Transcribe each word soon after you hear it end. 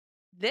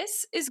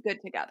This is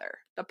Good Together,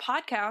 the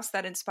podcast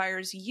that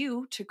inspires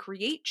you to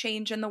create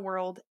change in the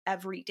world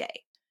every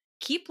day.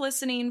 Keep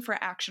listening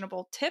for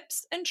actionable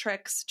tips and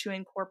tricks to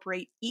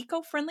incorporate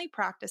eco-friendly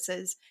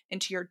practices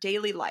into your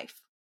daily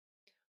life.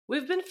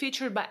 We've been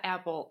featured by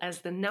Apple as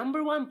the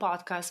 #1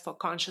 podcast for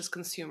conscious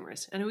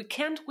consumers, and we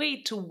can't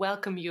wait to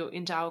welcome you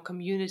into our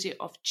community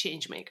of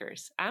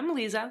changemakers. I'm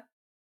Lisa.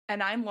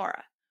 And I'm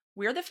Laura.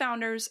 We're the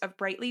founders of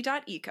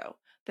Brightly.eco,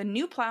 the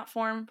new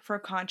platform for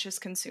conscious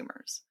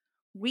consumers.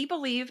 We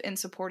believe in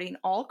supporting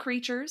all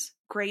creatures,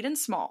 great and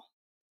small.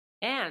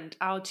 And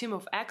our team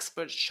of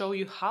experts show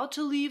you how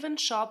to live and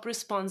shop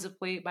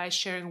responsibly by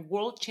sharing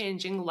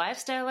world-changing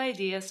lifestyle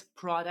ideas,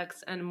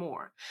 products, and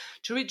more.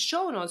 To read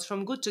show notes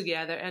from Good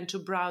Together and to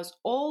browse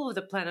all of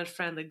the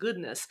planet-friendly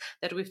goodness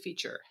that we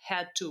feature,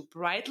 head to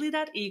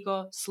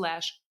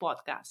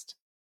brightly.eco/podcast.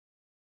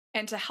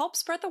 And to help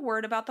spread the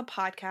word about the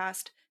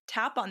podcast,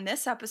 tap on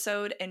this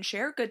episode and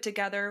share Good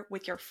Together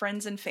with your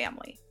friends and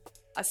family.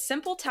 A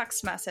simple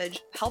text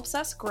message helps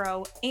us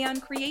grow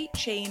and create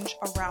change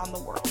around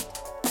the world.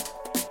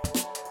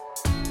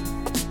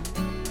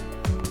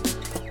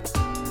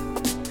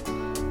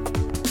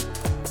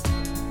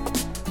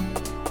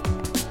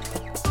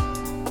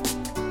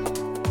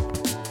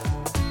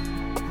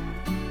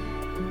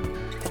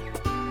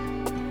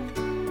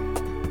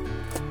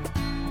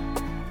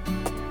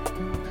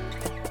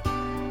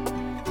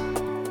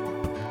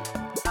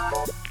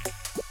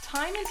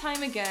 Time and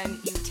time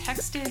again, you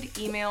texted,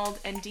 emailed,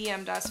 and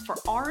DM'd us for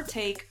our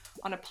take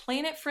on a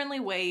planet-friendly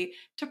way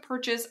to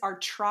purchase our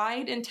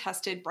tried and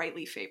tested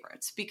Brightly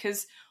favorites.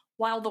 Because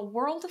while the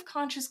world of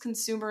conscious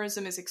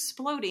consumerism is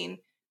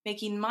exploding,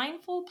 making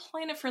mindful,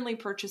 planet-friendly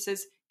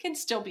purchases can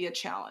still be a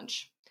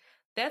challenge.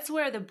 That's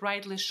where the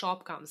Brightly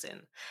shop comes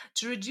in.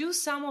 To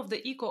reduce some of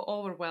the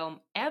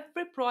eco-overwhelm,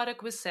 every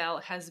product we sell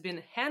has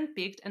been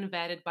handpicked and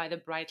vetted by the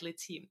Brightly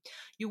team.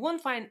 You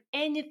won't find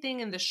anything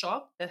in the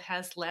shop that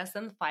has less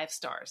than 5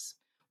 stars.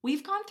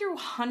 We've gone through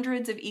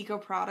hundreds of eco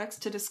products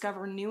to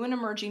discover new and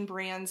emerging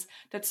brands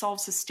that solve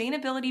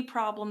sustainability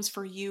problems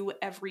for you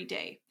every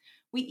day.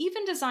 We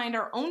even designed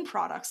our own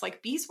products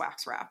like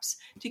beeswax wraps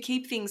to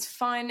keep things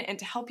fun and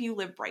to help you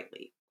live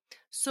brightly.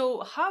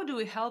 So how do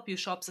we help you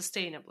shop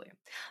sustainably?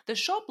 The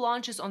shop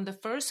launches on the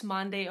first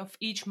Monday of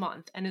each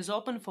month and is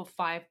open for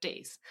 5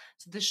 days.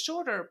 So the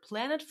shorter,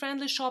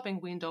 planet-friendly shopping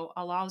window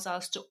allows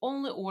us to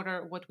only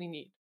order what we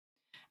need.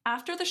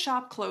 After the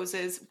shop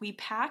closes, we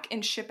pack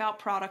and ship out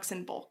products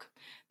in bulk.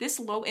 This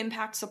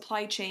low-impact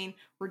supply chain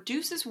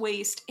reduces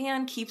waste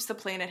and keeps the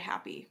planet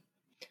happy.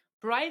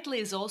 Brightly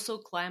is also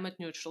climate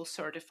neutral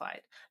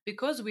certified.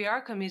 Because we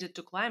are committed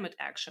to climate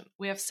action,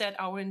 we have set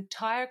our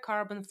entire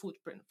carbon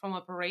footprint from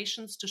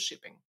operations to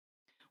shipping.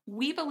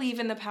 We believe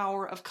in the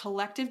power of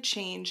collective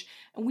change,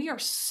 and we are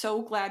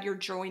so glad you're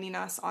joining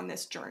us on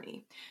this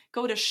journey.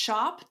 Go to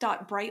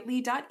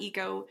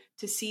shop.brightly.eco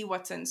to see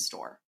what's in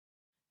store.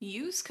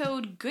 Use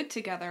code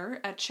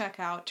GOODTOGETHER at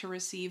checkout to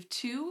receive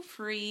 2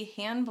 free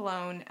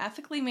hand-blown,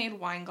 ethically made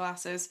wine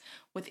glasses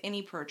with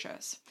any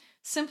purchase.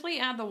 Simply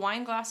add the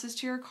wine glasses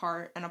to your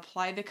cart and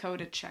apply the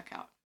code at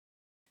checkout.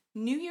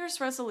 New Year's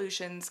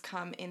resolutions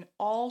come in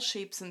all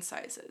shapes and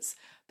sizes,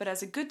 but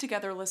as a Good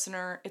Together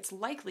listener, it's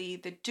likely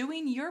that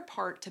doing your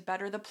part to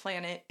better the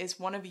planet is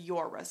one of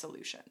your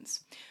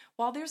resolutions.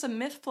 While there's a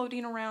myth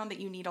floating around that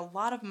you need a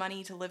lot of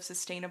money to live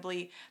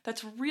sustainably,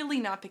 that's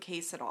really not the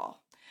case at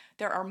all.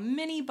 There are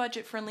many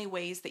budget-friendly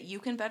ways that you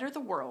can better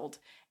the world,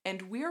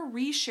 and we're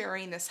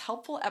resharing this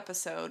helpful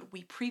episode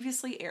we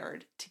previously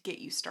aired to get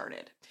you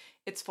started.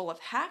 It's full of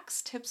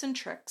hacks, tips, and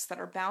tricks that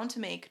are bound to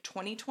make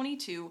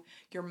 2022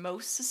 your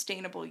most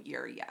sustainable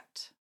year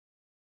yet.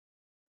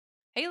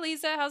 Hey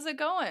Lisa, how's it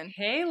going?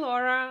 Hey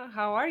Laura,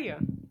 how are you?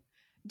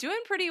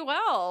 Doing pretty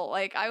well.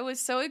 I was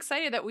so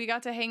excited that we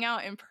got to hang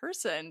out in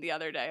person the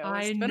other day.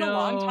 It's been a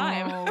long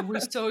time.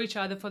 We saw each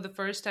other for the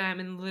first time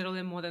in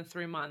literally more than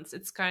 3 months.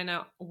 It's kind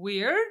of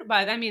weird,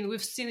 but I mean,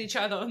 we've seen each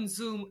other on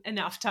Zoom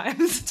enough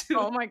times too.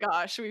 Oh my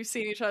gosh, we've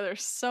seen each other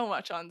so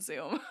much on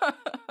Zoom.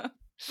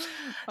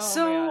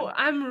 Man.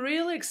 I'm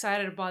really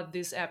excited about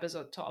this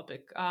episode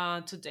topic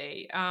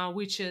today,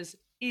 which is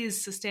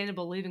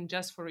sustainable living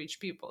just for rich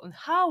people and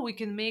how we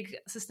can make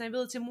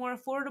sustainability more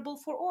affordable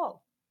for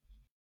all.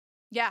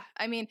 Yeah,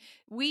 I mean,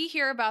 we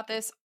hear about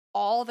this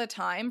all the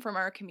time from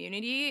our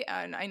community,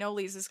 and I know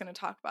Lisa's going to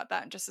talk about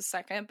that in just a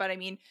second, but I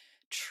mean,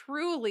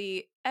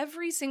 truly,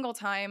 every single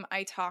time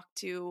I talk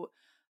to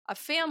a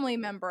family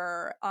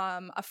member,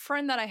 a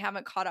friend that I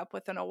haven't caught up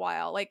with in a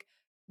while,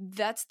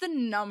 that's the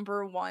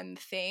number one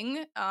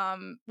thing.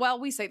 Well,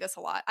 we say this a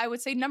lot. I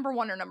would say number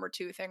one or number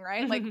two thing,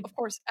 right? Of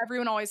course,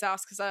 everyone always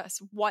asks us,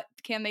 what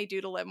can they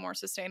do to live more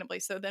sustainably?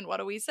 So then what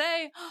do we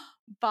say?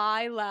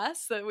 Buy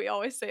less. So we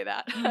always say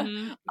that.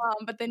 Mm-hmm.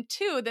 But then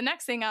two, the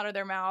next thing out of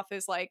their mouth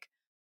is well,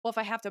 if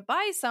I have to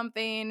buy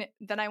something,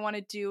 then I want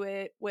to do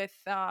it with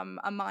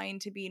a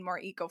mind to being more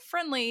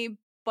eco-friendly,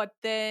 but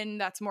then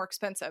that's more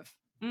expensive.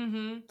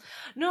 Mm-hmm.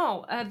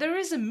 No, there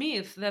is a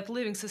myth that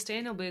living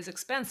sustainably is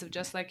expensive,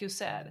 just like you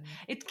said.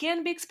 It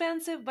can be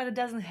expensive, but it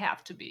doesn't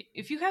have to be.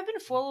 If you have been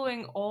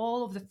following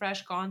all of the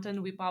fresh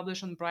content we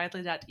publish on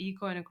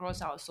brightly.eco and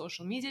across our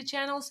social media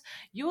channels,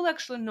 you will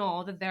actually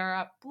know that there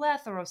are a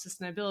plethora of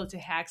sustainability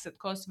hacks that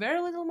cost very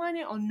little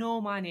money or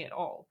no money at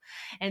all.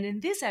 And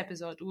in this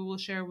episode, we will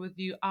share with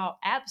you our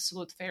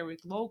absolute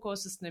favorite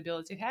low-cost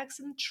sustainability hacks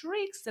and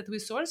tricks that we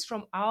source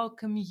from our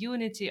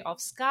community of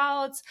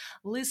scouts,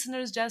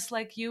 listeners just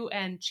like you,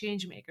 and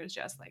change makers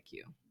just like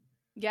you.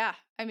 Yeah,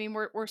 I mean,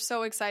 we're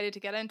so excited to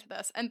get into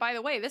this. And by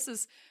the way, this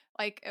is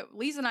like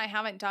Lisa and I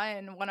haven't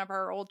done one of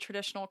our old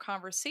traditional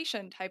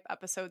conversation type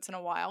episodes in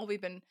a while.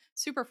 We've been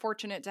super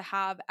fortunate to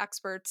have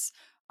experts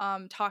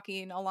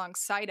talking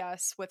alongside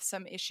us with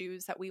some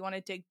issues that we want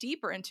to dig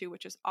deeper into,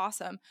 which is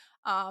awesome.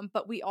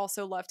 But we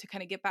also love to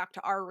kind of get back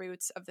to our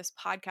roots of this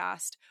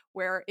podcast,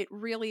 where it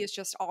really is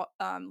just all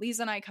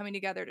Lisa and I coming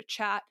together to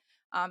chat.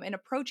 And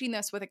approaching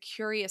this with a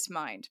curious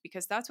mind,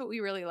 because that's what we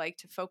really like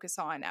to focus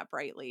on at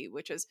Brightly,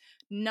 which is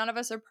none of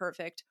us are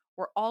perfect.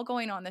 We're all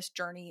going on this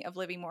journey of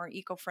living more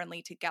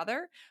eco-friendly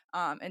together.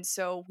 And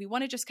so we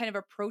want to just kind of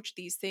approach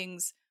these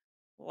things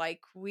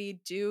like we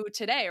do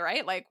today,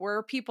 right? Like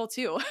we're people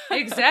too.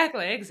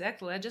 Exactly.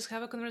 Let's just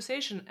have a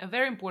conversation, a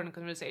very important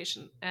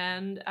conversation,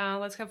 and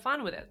let's have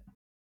fun with it.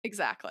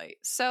 Exactly.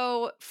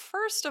 So,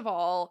 first of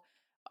all,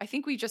 I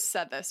think we just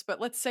said this, but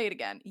let's say it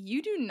again.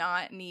 You do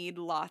not need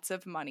lots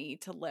of money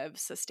to live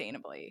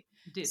sustainably.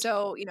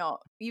 So,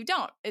 you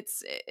don't.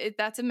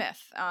 That's a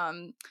myth.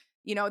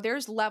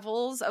 There's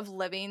levels of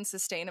living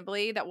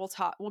sustainably that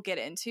we'll get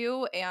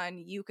into,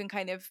 and you can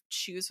kind of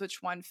choose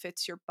which one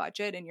fits your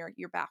budget and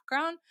your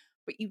background,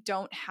 but you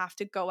don't have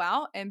to go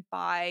out and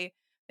buy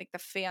like the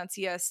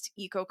fanciest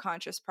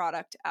eco-conscious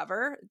product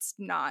ever. It's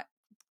not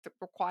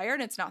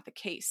required. It's not the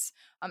case.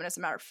 And as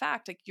a matter of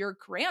fact, like your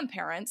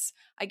grandparents,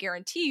 I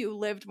guarantee you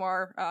lived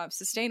more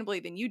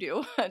sustainably than you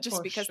do just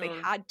For because they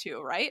sure. had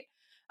to, right?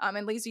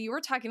 And Lisa, you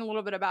were talking a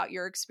little bit about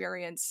your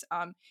experience,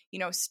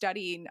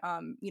 studying,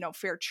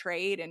 fair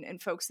trade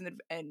and folks in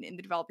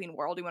the developing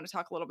world. Do you want to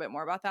talk a little bit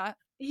more about that?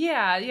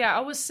 Yeah. I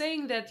was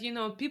saying that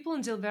people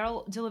in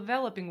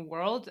developing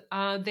world,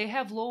 they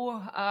have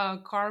low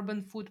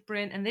carbon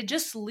footprint, and they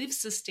just live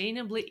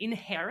sustainably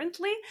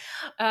inherently,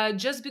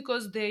 just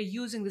because they're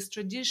using this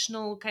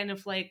traditional kind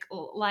of like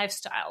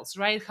lifestyles,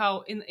 right?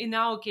 How in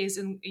our case,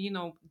 in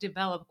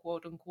developed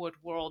quote unquote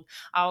world,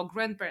 our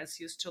grandparents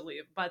used to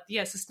live. But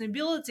yeah,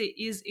 sustainability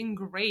is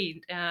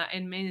ingrained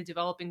in many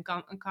developing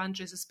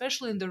countries,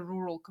 especially in the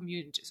rural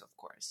communities, of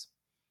course.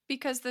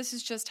 Because this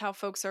is just how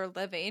folks are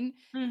living.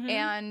 Mm-hmm.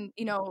 And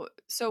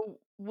so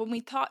when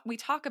we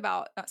talk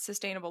about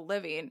sustainable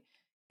living,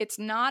 it's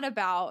not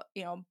about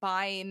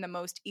buying the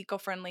most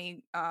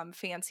eco-friendly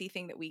fancy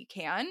thing that we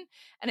can,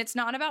 and it's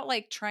not about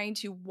like trying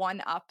to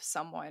one up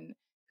someone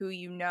who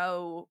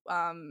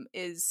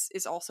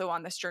is also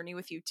on this journey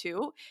with you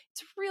too.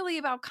 It's really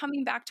about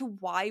coming back to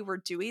why we're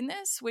doing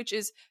this, which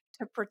is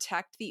to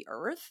protect the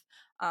earth,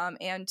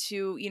 and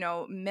to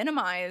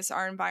minimize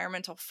our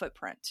environmental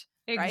footprint,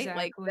 right?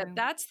 Like Exactly.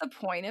 that's the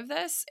point of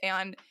this.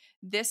 And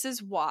this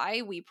is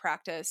why we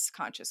practice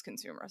conscious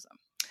consumerism.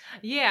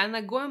 Yeah, and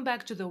like going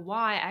back to the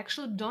why, I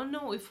actually don't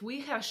know if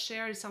we have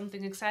shared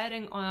something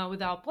exciting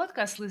with our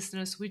podcast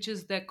listeners, which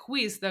is the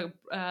quiz, the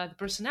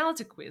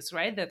personality quiz,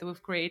 right? That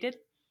we've created.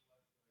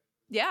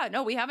 Yeah,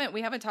 no, we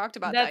haven't talked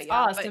about That's that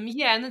yet, but awesome.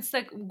 Yeah, and it's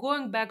like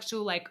going back to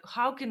like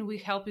how can we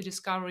help you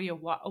discover your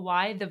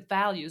why, the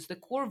values, the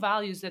core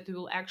values that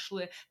will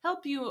actually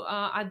help you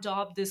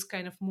adopt this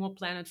kind of more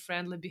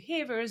planet-friendly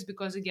behaviors.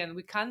 Because again,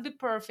 we can't be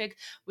perfect.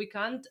 We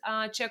can't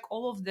check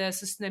all of the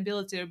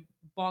sustainability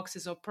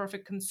boxes or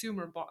perfect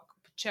consumer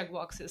check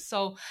boxes.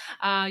 So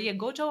yeah,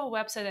 go to our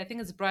website. I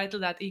think it's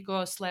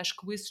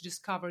brightly.eco/quiz to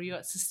discover your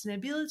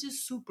sustainability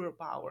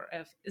superpower,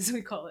 as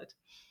we call it.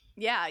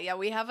 yeah,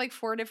 we have like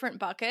 4 different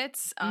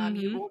buckets. You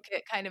Mm-hmm. will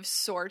get kind of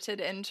sorted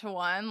into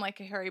one, like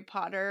a Harry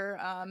Potter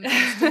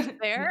instance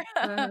there.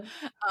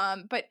 Uh-huh.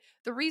 But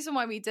the reason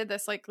why we did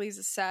this, like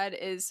Lisa said,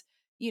 is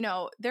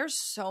there's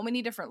so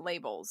many different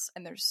labels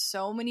and there's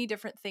so many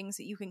different things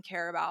that you can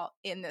care about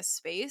in this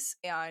space.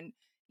 And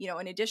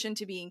in addition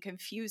to being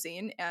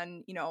confusing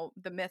and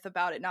the myth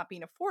about it not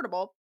being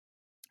affordable,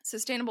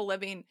 sustainable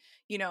living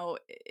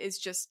is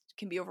just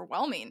can be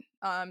overwhelming.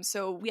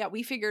 So yeah,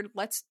 we figured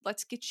let's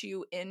get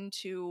you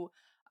into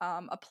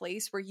a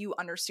place where you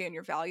understand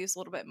your values a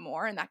little bit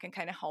more, and that can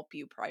kind of help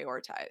you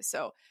prioritize.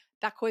 So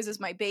that quiz is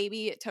my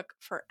baby. It took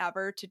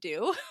forever to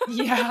do.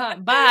 Yeah,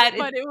 but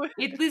But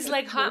it is it's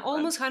like really fun.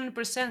 almost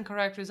 100%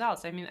 correct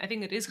results. I mean, I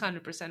think it is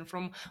 100%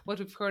 from what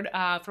we've heard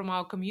from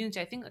our community.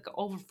 I think like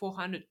over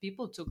 400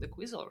 people took the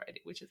quiz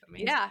already, which is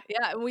amazing.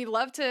 Yeah, we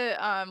love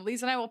to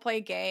Lisa and I will play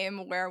a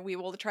game where we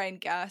will try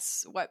and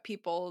guess what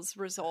people's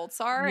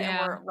results are, and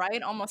Yeah. we're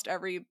right almost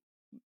every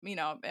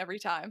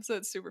time. So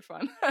it's super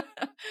fun.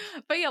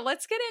 But yeah,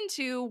 let's get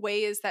into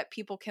ways that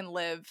people can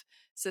live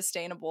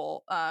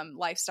sustainable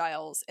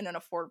lifestyles in an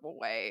affordable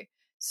way.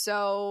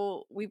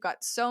 So we've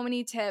got so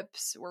many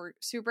tips. We're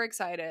super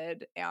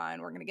excited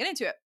and we're going to get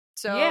into it.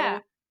 So Yeah.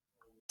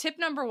 tip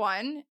number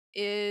 1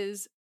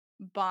 is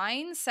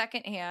buying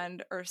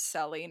secondhand or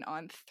selling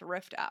on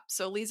thrift apps.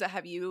 So Lisa,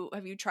 have you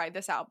tried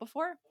this out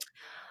before?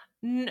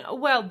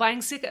 Well,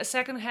 buying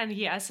secondhand,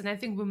 yes, and I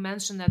think we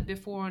mentioned that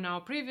before in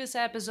our previous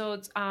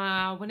episodes.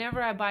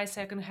 Whenever I buy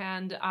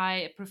secondhand,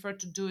 I prefer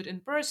to do it in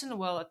person.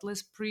 Well, at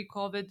least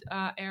pre-COVID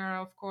era,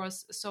 of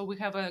course. So we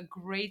have a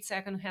great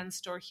secondhand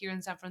store here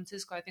in San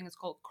Francisco. I think it's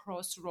called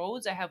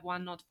Crossroads. I have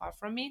one not far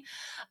from me.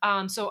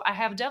 So I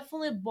have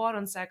definitely bought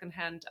on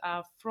secondhand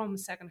from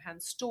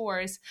secondhand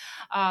stores,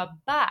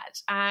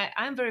 but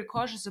I'm very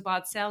cautious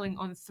about selling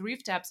on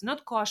thrift apps.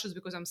 Not cautious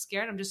because I'm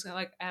scared. I'm just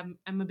like I'm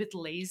a bit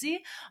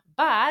lazy.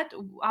 But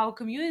our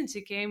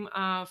community came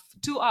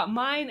to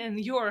mine and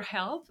your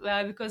help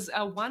because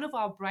one of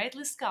our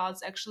Brightly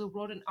Scouts actually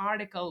wrote an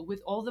article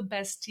with all the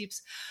best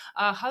tips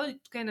how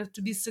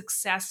to be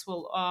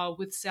successful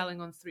with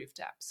selling on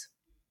thrift apps.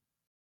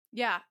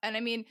 Yeah, and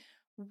I mean,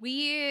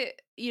 we,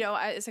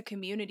 as a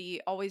community,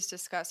 always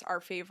discuss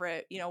our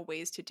favorite,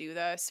 ways to do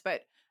this.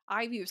 But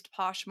I've used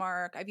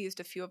Poshmark. I've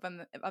used a few of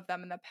them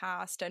in the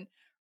past, and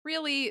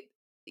really,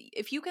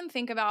 if you can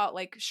think about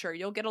like, sure,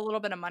 you'll get a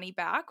little bit of money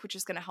back, which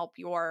is going to help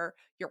your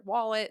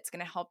wallet. It's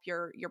going to help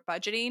your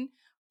budgeting,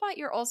 but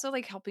you're also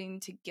like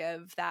helping to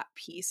give that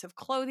piece of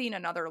clothing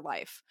another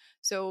life.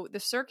 So the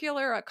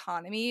circular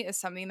economy is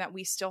something that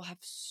we still have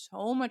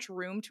so much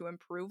room to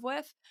improve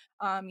with.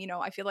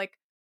 I feel like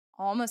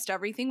almost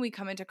everything we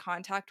come into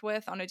contact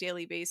with on a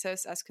daily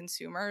basis as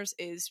consumers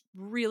is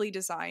really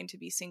designed to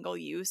be single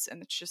use,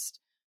 and it's just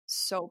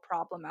so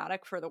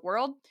problematic for the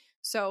world.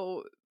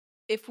 So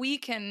if we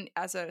can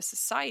as a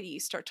society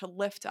start to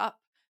lift up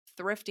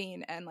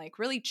thrifting and like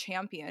really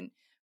champion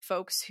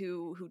folks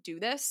who do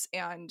this,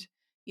 and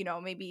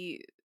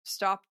maybe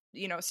stop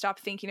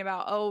thinking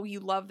about, oh, you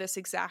love this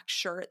exact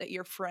shirt that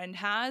your friend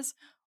has,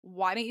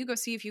 why don't you go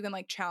see if you can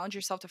like challenge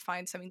yourself to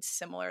find something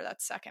similar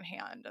that's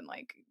secondhand, and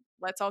like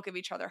let's all give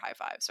each other high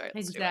fives, right?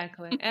 Let's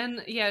Exactly. do it.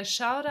 And yeah,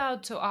 shout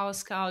out to our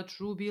scout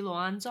Ruby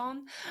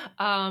Loanzon,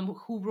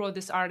 who wrote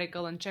this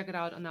article, and check it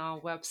out on our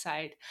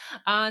website.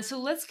 So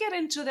let's get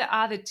into the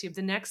other tip.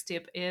 The next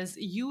tip is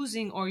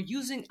using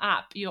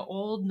up your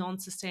old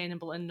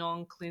non-sustainable and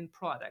non-clean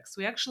products.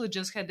 We actually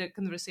just had a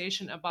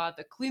conversation about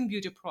the clean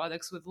beauty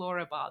products with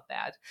Laura about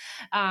that.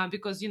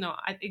 Because,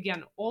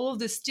 again, all of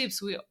these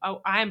tips,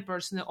 I'm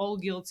personally all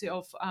guilty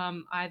of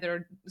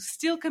either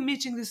still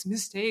committing these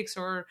mistakes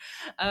or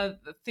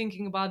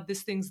thinking about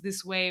these things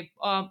this way,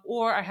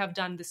 or I have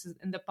done this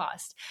in the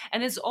past.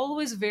 And it's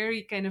always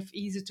very kind of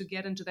easy to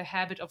get into the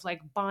habit of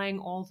like buying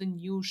all the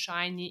new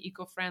shiny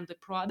eco-friendly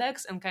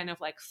products and kind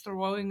of like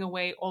throwing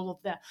away all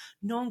of the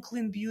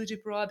non-clean beauty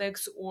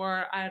products,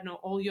 or I don't know,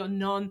 all your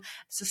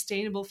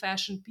non-sustainable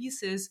fashion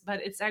pieces.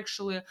 But it's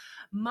actually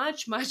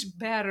much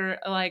better,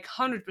 like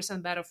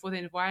 100% better for the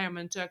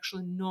environment to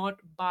actually not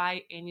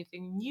buy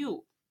anything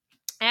new.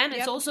 And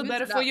it's Yep, also use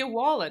better it for up. your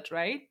wallet,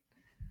 right?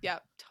 Yeah,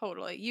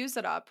 totally. Use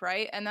it up,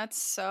 right? And that's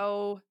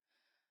so,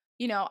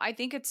 I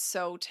think it's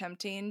so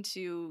tempting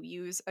to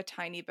use a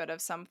tiny bit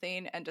of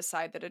something and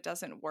decide that it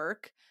doesn't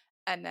work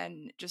and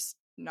then just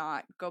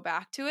not go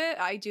back to it.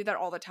 I do that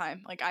all the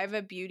time. Like I have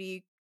a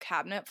beauty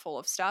cabinet full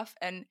of stuff,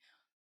 and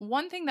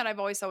one thing that I've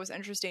always thought was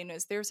interesting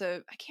is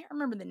I can't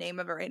remember the name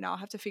of it right now. I'll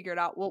have to figure it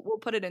out. We'll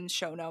put it in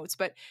show notes,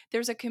 but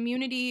there's a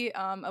community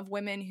of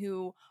women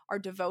who are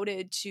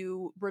devoted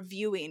to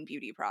reviewing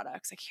beauty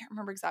products. I can't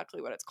remember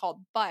exactly what it's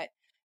called, but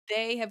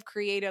they have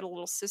created a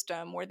little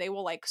system where they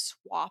will like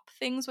swap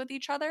things with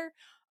each other.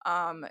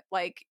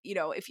 Like,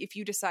 if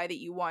you decide that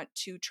you want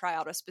to try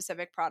out a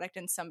specific product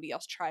and somebody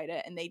else tried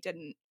it and they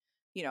didn't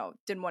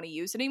want to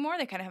use it anymore,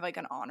 they kind of have like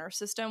an honor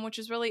system, which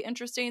is really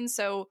interesting.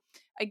 So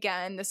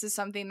again, this is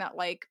something that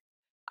like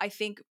I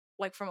think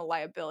like from a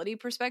liability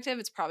perspective,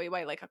 it's probably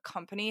why like a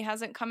company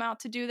hasn't come out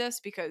to do this,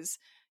 because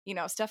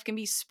stuff can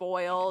be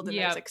spoiled and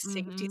there's Yeah. like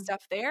safety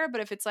stuff there.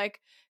 But if it's like,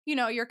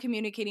 you're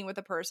communicating with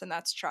a person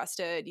that's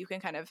trusted, you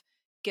can kind of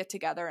get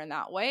together in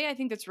that way. I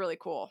think that's really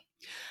cool.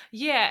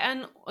 Yeah,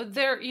 and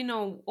there,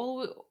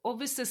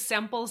 obviously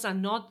samples are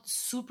not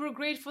super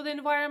great for the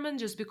environment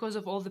just because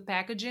of all the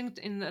packaging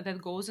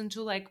that goes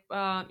into like,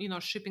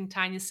 shipping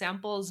tiny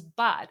samples.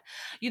 But,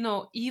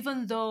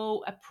 even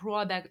though a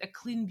product, a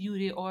clean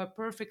beauty or a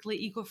perfectly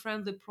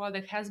eco-friendly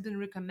product has been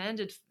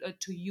recommended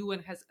to you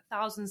and has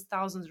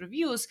thousands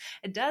reviews,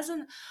 it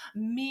doesn't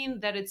mean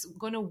that it's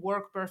going to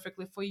work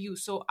perfectly for you.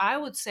 So I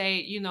would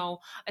say,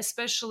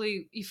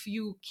 especially if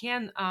you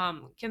can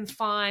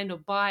find or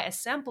buy a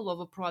sample of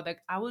a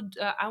product, I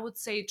would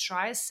say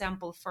try a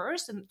sample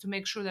first and to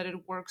make sure that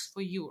it works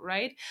for you,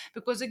 right?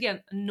 Because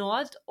again,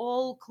 not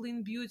all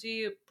clean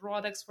beauty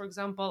products, for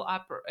example,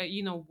 are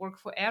work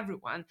for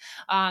everyone.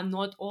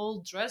 Not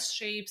all dress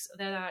shapes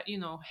that are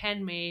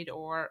handmade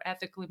or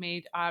ethically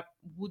made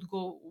would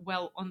go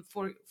well on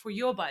for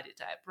your body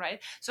type,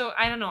 right? So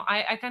I don't know.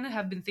 I kind of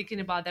have been thinking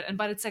about that,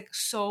 but it's like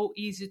so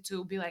easy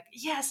to be like,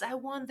 yes, I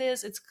want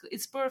this.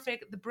 It's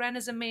perfect. The brand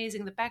is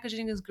amazing. The packaging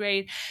packaging is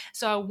great,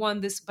 so I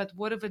want this, but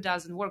what if it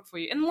doesn't work for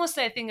you? And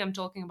mostly I think I'm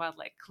talking about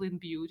like clean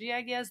beauty,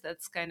 I guess.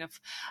 That's kind of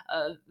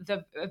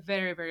the a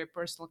very, very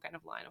personal kind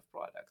of line of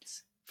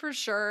products. For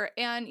sure.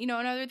 And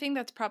another thing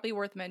that's probably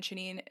worth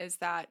mentioning is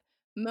that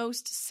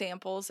most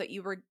samples that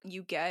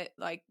you get,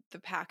 like the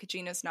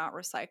packaging is not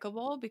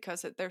recyclable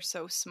because they're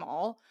so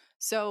small.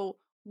 So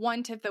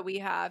one tip that we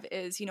have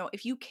is,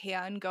 if you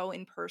can go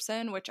in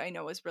person, which I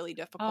know is really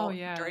difficult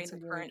during the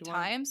current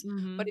times,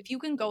 but if you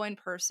can go in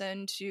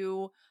person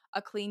to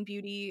a clean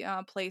beauty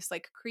place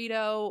like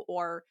Credo,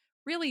 or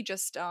really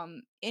just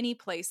any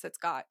place that's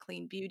got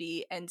clean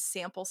beauty, and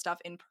sample stuff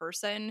in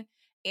person,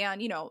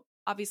 and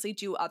obviously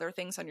do other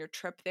things on your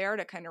trip there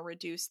to kind of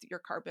reduce your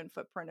carbon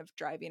footprint of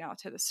driving out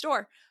to the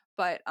store,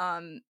 but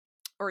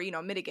or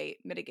mitigate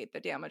the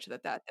damage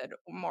that did,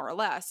 more or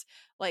less.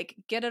 Like,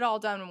 get it all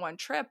done in one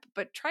trip,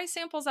 but try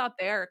samples out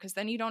there, because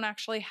then you don't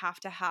actually have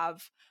to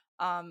have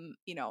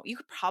you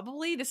could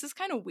probably, this is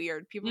kind of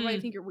weird, people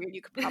might think you're weird,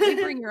 you could probably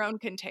bring your own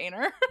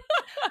container.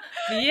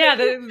 Yeah,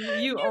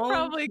 you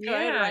probably could,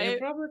 right? You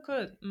probably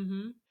could.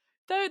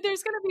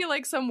 There's going to be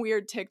like some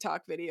weird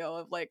TikTok video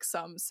of like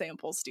some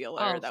sample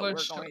stealer that we're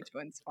going to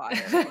inspire.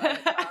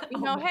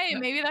 But, hey,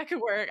 maybe that could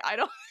work. I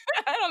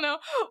don't know.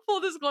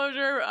 Full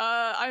disclosure,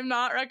 I'm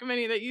not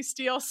recommending that you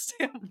steal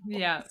samples.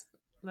 Yeah,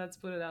 let's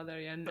put it out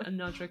there. Yeah,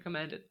 not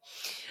recommended.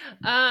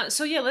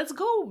 So yeah, let's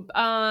go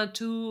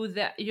to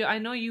that. I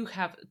know you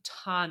have a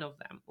ton of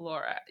them,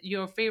 Laura.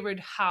 Your favorite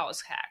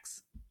house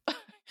hacks.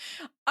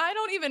 I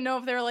don't even know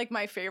if they're like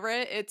my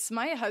favorite. It's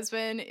my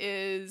husband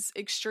is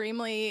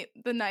extremely,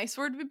 the nice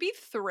word would be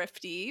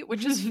thrifty,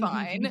 which is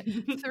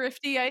fine.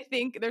 Thrifty, I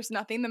think there's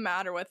nothing the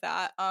matter with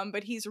that.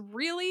 But he's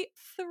really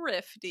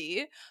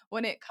thrifty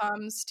when it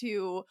comes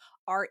to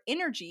our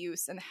energy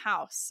use in the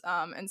house.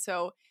 And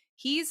so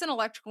he's an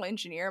electrical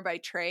engineer by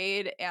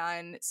trade.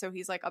 And so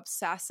he's like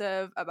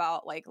obsessive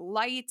about like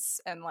lights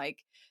and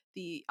like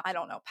the, I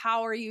don't know,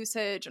 power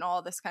usage and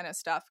all this kind of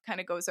stuff kind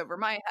of goes over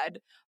my head.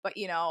 But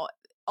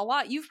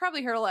you've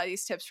probably heard a lot of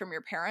these tips from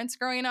your parents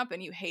growing up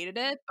and you hated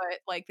it, but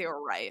like they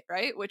were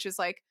right? Which is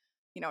like,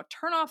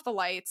 turn off the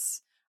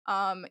lights.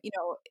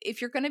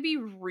 If you're going to be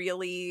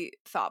really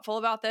thoughtful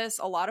about this,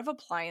 a lot of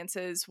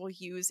appliances will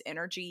use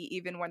energy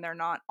even when they're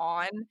not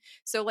on.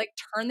 So like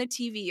turn the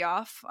TV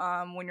off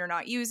when you're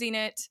not using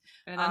it.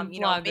 And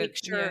unplug make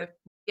sure,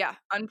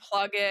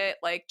 unplug it.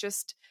 Like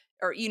just,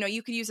 or,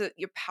 you could use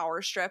your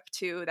power strip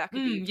too. That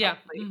could be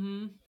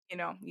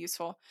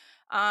useful.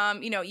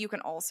 You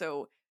can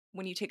also,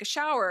 when you take a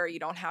shower, you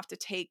don't have to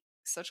take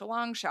such a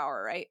long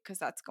shower, right? Because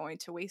that's going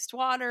to waste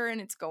water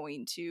and it's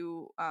going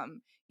to,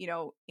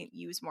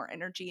 use more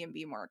energy and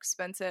be more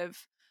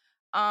expensive.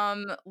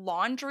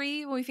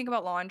 Laundry, when we think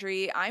about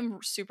laundry, I'm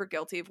super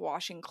guilty of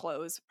washing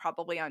clothes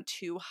probably on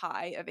too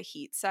high of a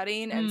heat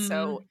setting. And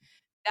so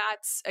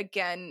that's,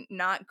 again,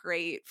 not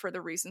great for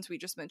the reasons we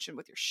just mentioned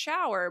with your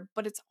shower,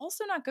 but it's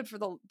also not good for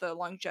the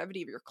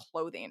longevity of your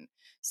clothing.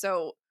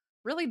 So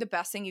really the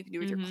best thing you can do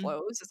with your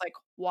clothes is like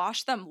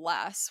wash them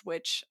less,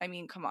 which, I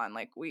mean, come on,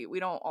 like we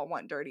don't all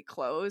want dirty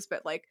clothes,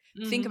 but like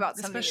think about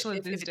something, especially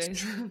these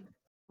days.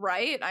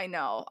 Right? I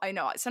know.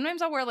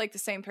 Sometimes I'll wear like the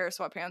same pair of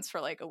sweatpants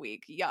for like a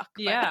week. Yuck.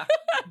 Yeah.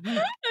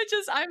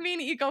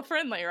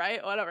 Eco-friendly,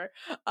 right? Whatever.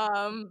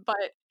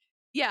 But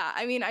yeah,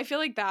 I mean, I feel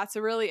like that's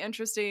a really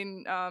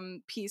interesting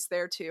piece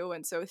there too.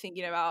 And so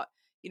thinking about,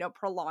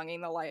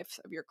 prolonging the life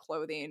of your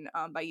clothing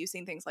by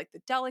using things like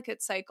the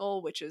delicate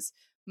cycle, which is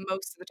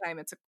most of the time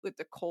it's with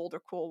the cold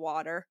or cool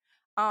water.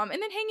 And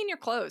then hanging your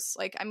clothes.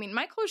 Like, I mean,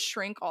 my clothes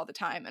shrink all the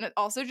time. And it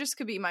also just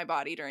could be my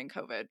body during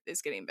COVID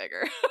is getting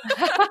bigger.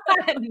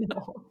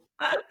 No.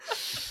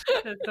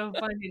 That's so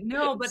funny.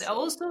 No, but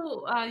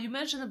also you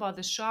mentioned about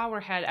the shower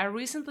head. I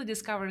recently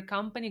discovered a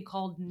company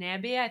called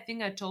Nebia. I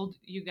think I told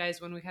you guys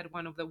when we had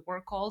one of the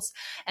work calls,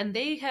 and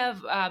they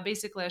have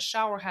basically a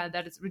shower head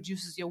that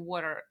reduces your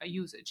water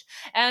usage.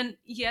 And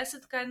yes,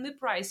 it's kind of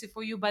pricey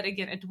for you, but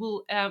again, it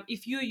will,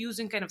 if you're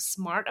using kind of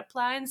smart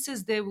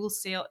appliances, they will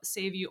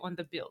save you on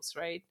the bills,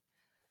 right?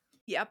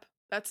 Yep.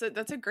 That's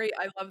a great,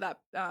 I love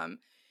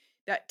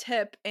that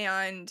tip.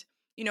 And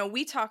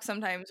we talk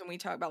sometimes when we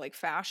talk about like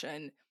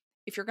fashion,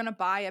 if you're going to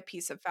buy a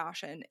piece of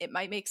fashion, it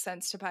might make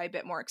sense to buy a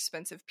bit more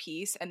expensive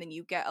piece and then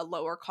you get a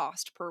lower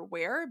cost per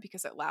wear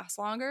because it lasts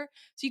longer.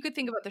 So you could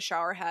think about the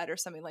shower head or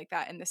something like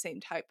that in the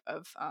same type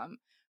of,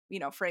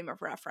 frame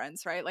of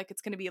reference, right? Like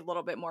it's going to be a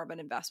little bit more of an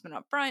investment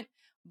up front,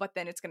 but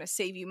then it's going to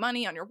save you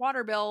money on your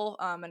water bill.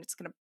 And it's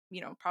going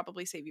to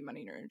probably save you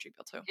money on your energy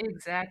bill too.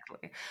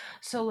 Exactly.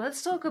 So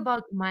let's talk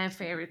about my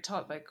favorite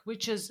topic,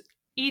 which is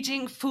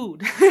eating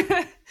food.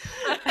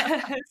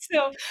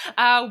 So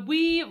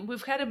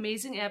we've had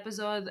amazing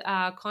episode,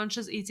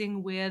 Conscious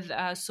Eating with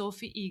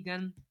Sophie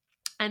Egan.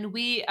 And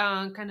we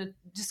kind of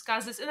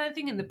discussed this, and I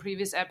think in the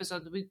previous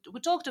episode we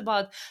talked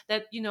about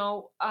that,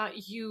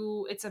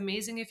 it's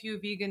amazing if you're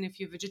vegan, if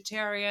you're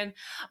vegetarian,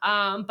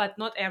 but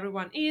not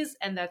everyone is,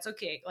 and that's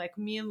okay. Like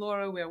me and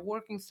Laura, we're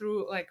working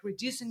through like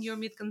reducing your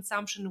meat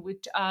consumption. We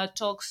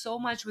talk so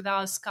much with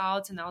our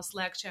scouts and our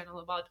Slack channel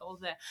about all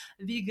the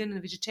vegan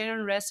and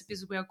vegetarian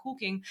recipes we are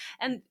cooking,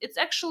 and it's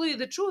actually,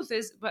 the truth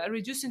is, by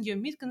reducing your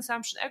meat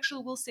consumption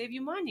actually will save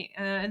you money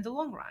in the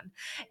long run.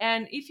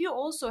 And if you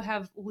also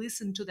have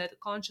listened to that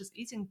Conscious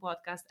Eating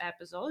podcast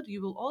episode,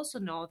 you will also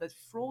know that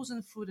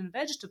frozen fruit and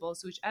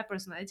vegetables, which I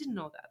personally, I didn't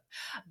know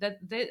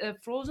that the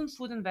frozen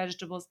fruit and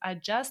vegetables are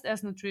just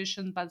as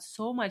nutritious but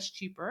so much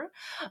cheaper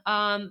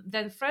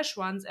than fresh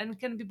ones, and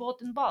can be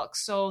bought in bulk.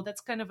 So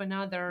that's kind of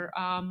another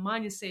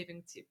money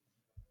saving tip.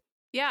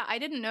 Yeah, I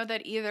didn't know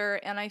that either.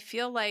 And I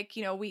feel like,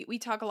 we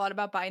talk a lot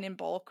about buying in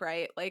bulk,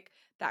 right? Like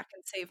that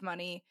can save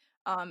money.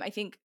 I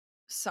think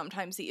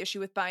sometimes the issue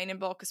with buying in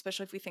bulk,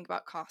 especially if we think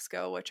about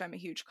Costco, which I'm a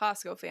huge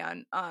Costco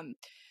fan,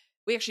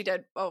 we actually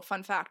did,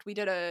 fun fact, we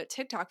did a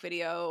TikTok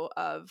video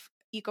of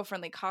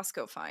eco-friendly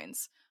Costco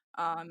finds.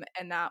 And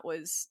that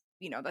was,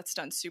 that's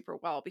done super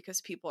well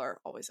because people are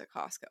always at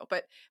Costco.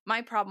 But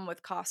my problem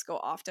with Costco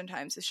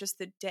oftentimes is just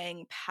the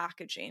dang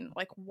packaging.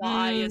 Like,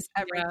 why is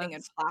everything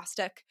in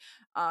plastic?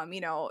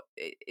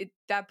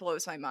 That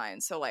blows my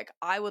mind. So like,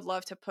 I would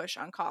love to push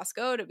on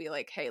Costco to be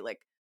like, hey,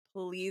 like,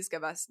 please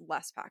give us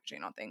less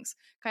packaging on things,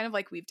 kind of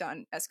like we've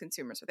done as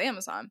consumers with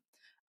Amazon.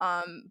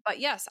 But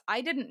yes, I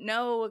didn't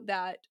know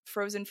that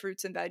frozen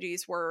fruits and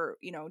veggies were,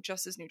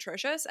 just as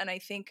nutritious. And I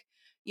think,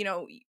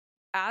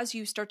 as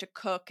you start to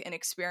cook and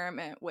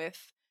experiment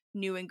with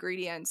new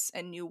ingredients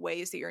and new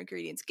ways that your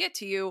ingredients get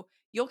to you,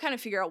 you'll kind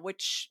of figure out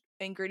which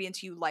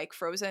ingredients you like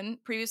frozen,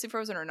 previously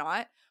frozen or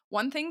not.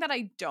 One thing that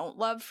I don't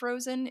love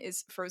frozen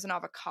is frozen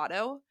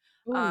avocado.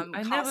 I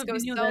never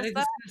Costco knew sells that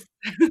that.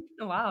 exists.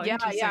 Wow, Yeah,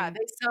 interesting.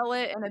 they sell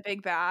it in a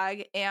big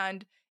bag,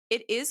 and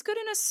it is good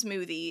in a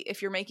smoothie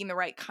if you're making the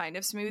right kind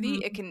of smoothie.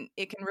 Mhm.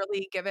 It can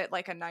really give it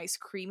like a nice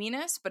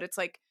creaminess, but it's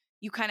like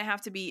you kind of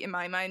have to be, in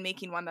my mind,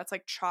 making one that's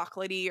like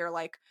chocolatey or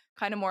like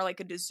kind of more like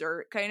a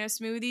dessert kind of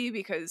smoothie,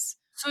 because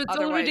So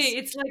otherwise,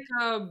 it's like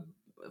a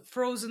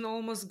frozen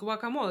almost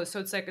guacamole. So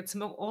it's like it's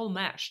all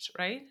mashed,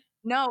 right?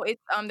 no,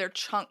 it's they're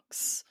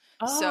chunks.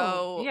 Oh,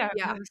 So yeah, I've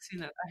yeah, never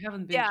seen it. I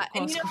haven't been yeah, to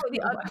and Costco for the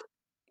a while.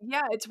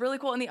 yeah, it's really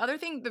cool. And the other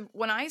thing,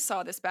 when I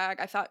saw this bag,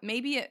 I thought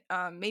maybe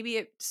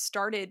it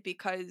started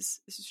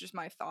because this is just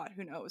my thought.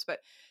 Who knows? But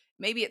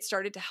maybe it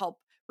started to help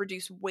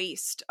reduce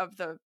waste of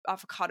the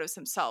avocados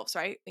themselves,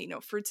 right?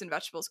 Fruits and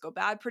vegetables go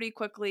bad pretty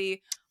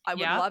quickly. I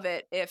would Yeah. love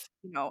it if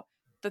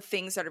the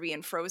things that are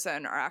being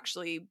frozen are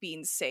actually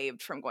being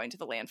saved from going to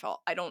the landfill.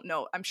 I don't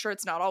know. I'm sure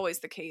it's not always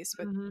the case,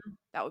 but Mhm.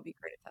 that would be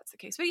great if that's the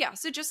case. But yeah,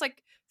 so just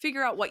like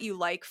figure out what you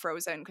like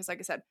frozen, because like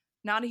I said,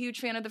 not a huge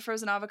fan of the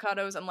frozen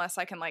avocados unless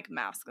I can like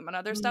mask them and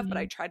other stuff, but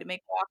I Mhm. tried to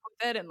make guac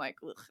with it and like,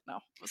 ugh, no,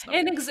 it was no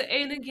And good.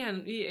 and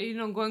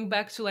again, going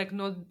back to like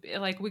not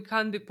like we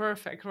can't be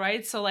perfect,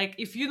 right? So like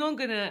if you're not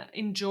gonna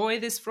enjoy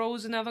this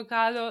frozen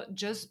avocado,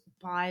 just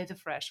buy the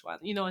fresh one,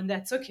 and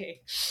that's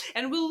okay.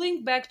 And we'll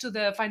link back to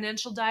the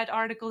Financial Diet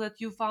article that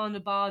you found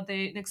about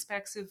the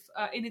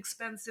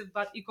inexpensive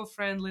but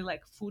eco-friendly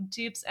like food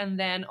tips, and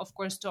then of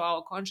course to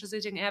our Conscious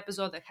Eating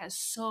episode that has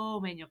so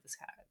many of these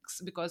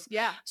hacks, because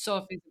Yeah.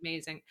 Sophie is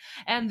amazing,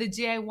 and the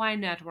DIY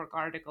Network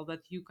article that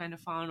you kind of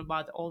found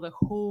about all the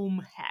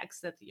home hacks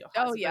that your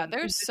Oh yeah, husband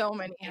there's is so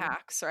many doing.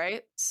 hacks,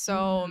 right?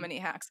 So Mm. many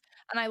hacks.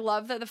 And I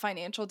love that the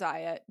Financial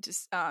Diet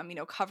just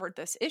covered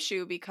this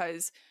issue,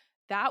 because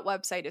that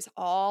website is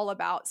all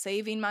about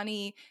saving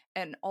money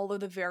and all of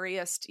the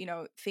various,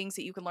 things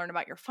that you can learn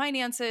about your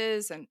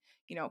finances and,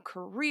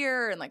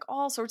 career and like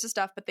all sorts of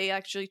stuff, but they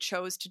actually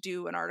chose to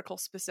do an article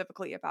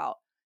specifically about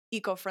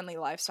eco-friendly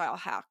lifestyle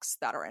hacks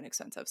that are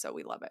inexpensive. So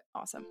we love it.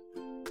 Awesome.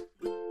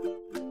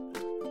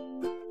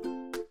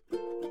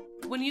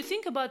 When you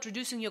think about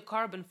reducing your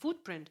carbon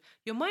footprint,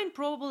 your mind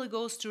probably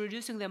goes to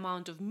reducing the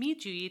amount of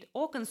meat you eat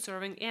or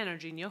conserving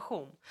energy in your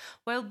home.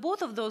 While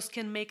both of those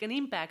can make an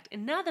impact,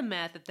 another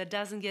method that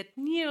doesn't get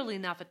nearly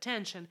enough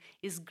attention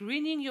is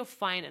greening your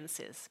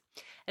finances.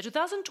 A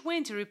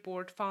 2020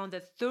 report found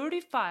that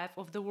 35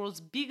 of the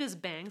world's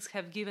biggest banks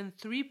have given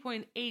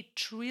 $3.8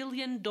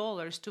 trillion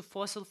to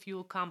fossil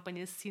fuel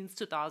companies since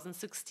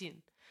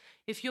 2016.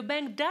 If your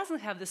bank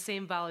doesn't have the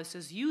same values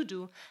as you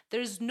do, there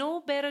is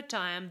no better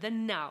time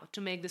than now to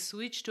make the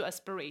switch to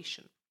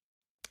Aspiration.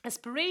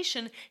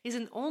 Aspiration is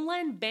an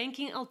online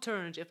banking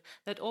alternative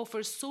that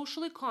offers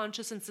socially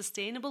conscious and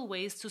sustainable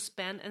ways to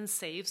spend and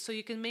save so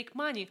you can make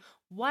money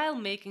while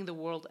making the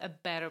world a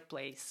better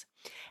place.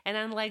 And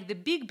unlike the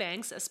big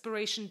banks,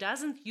 Aspiration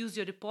doesn't use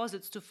your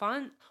deposits to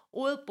fund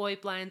oil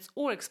pipelines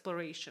or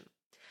exploration.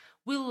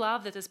 We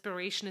love that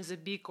Aspiration is a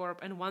B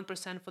Corp and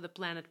 1% for the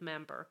Planet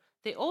member.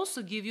 They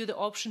also give you the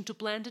option to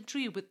plant a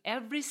tree with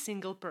every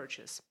single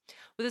purchase.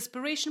 With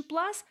Aspiration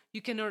Plus,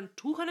 you can earn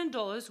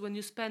 $200 when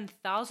you spend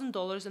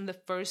 $1,000 in the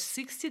first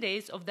 60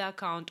 days of the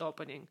account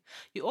opening.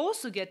 You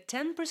also get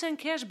 10%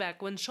 cash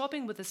back when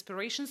shopping with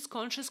Aspiration's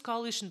conscious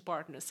coalition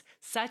partners,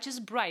 such as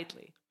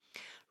Brightly.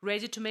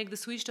 Ready to make the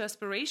switch to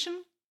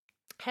Aspiration?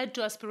 Head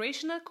to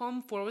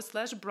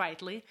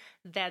aspiration.com/brightly.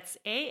 That's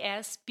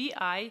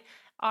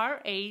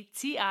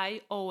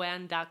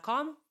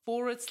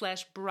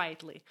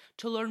aspiration.com/brightly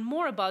to learn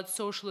more about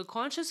socially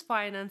conscious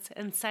finance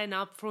and sign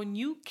up for a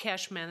new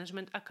cash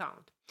management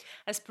account.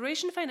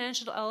 Aspiration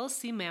Financial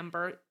LLC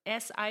member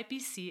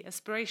SIPC.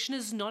 Aspiration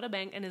is not a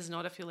bank and is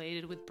not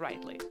affiliated with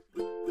Brightly.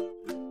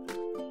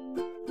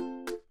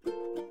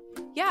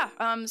 Yeah,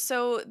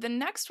 so the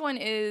next one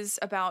is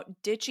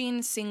about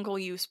ditching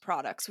single-use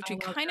products, which we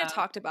kind of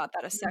talked about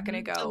that a second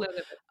ago,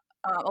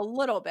 a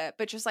little bit,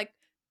 but just like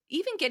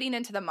even getting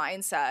into the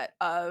mindset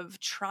of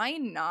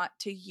trying not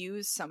to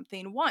use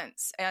something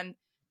once. And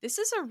this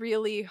is a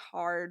really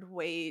hard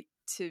way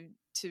to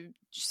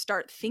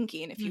start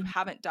thinking if you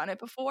haven't done it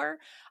before.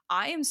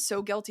 I am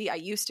so guilty. I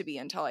used to be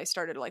until I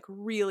started to like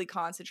really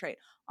concentrate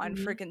on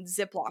freaking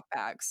Ziploc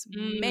bags.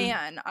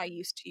 Man, I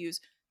used to use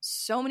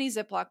so many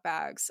Ziploc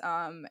bags.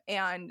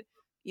 And,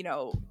 you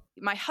know,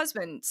 my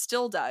husband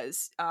still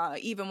does,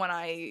 even when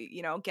I,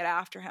 you know, get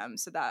after him.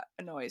 So that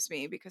annoys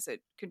me because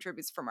it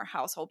contributes from our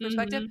household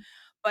perspective.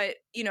 But,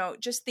 you know,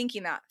 just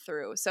thinking that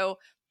through. So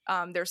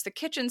there's the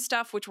kitchen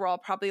stuff, which we're all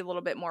probably a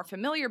little bit more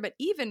familiar, but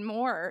even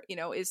more, you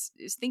know, is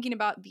thinking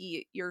about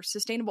your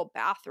sustainable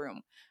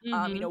bathroom.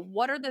 You know,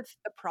 what are the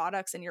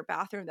products in your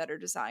bathroom that are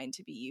designed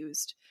to be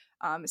used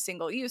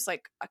single use,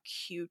 like a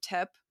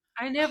Q-tip?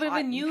 I never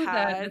even knew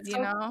that. It's so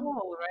you know?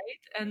 cool, right?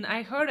 And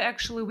I heard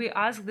actually we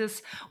asked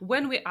this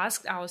when we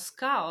asked our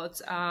scouts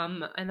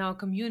and our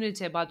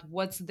community about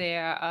what's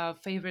their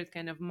favorite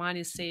kind of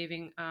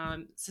money-saving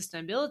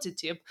sustainability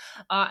tip.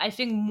 I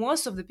think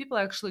most of the people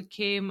actually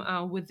came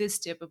with this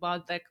tip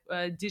about like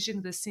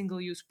ditching the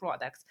single-use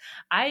products.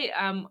 I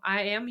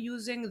am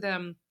using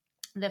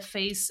the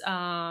face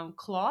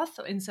cloth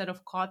instead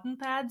of cotton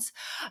pads,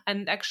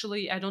 and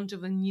actually I don't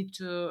even need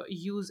to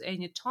use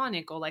any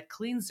tonic or like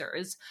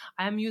cleansers.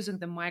 I'm using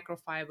the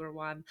microfiber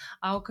one.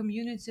 Our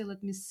community,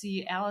 let me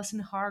see, Allison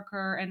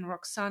Harker and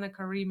Roxana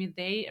Karimi,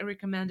 they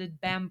recommended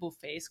bamboo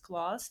face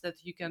cloths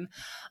that you can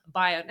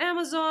buy on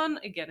Amazon.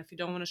 Again, if you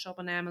don't want to shop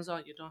on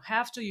Amazon, you don't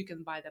have to, you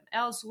can buy them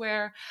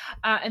elsewhere.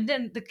 And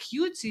then the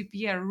Q-tip,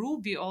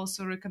 Ruby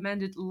also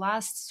recommended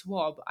Last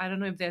Swab. I don't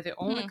know if they're the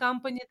only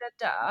company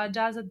that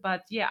does it,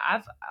 but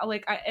yeah,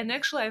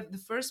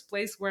 the first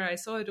place where I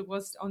saw it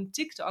was on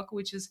TikTok,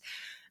 which is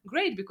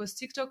great because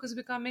TikTok is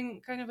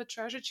becoming kind of a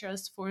treasure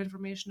chest for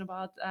information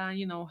about,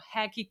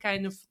 hacky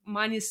kind of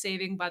money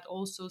saving, but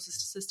also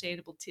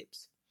sustainable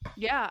tips.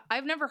 Yeah,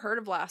 I've never heard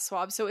of Last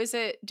Swab. So is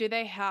it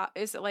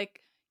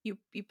like you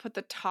put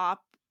the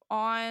top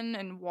on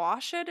and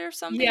wash it or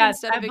something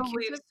instead of a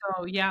Q-tip?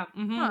 So. Yeah,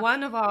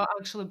 One of our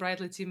actually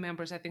Brightly team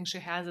members, I think she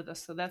has it,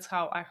 so that's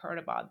how I heard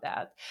about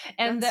that.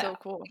 And that's so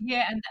cool.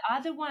 Yeah, and the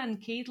other one,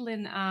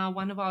 Caitlin,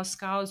 one of our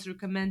scouts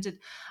recommended.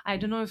 I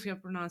don't know if you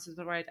pronounce it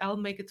right. I'll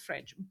make it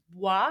French.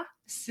 Bois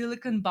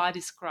silicone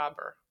body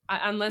scrubber.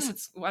 Unless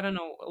it's, I don't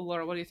know,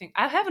 Laura, what do you think?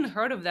 I haven't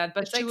heard of that,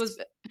 but it's she like, was,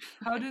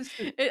 how does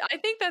it? I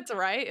think that's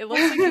right. It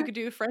looks like you could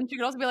do French. You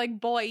could also be like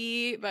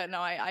boy, but no,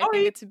 I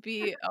think it's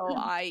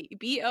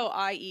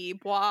B-O-I-E,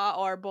 bois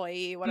or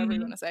boy, whatever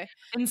you want to say.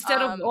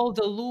 Instead of all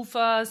the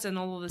loofahs and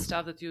all of the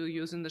stuff that you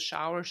use in the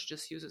shower, she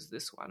just uses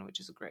this one, which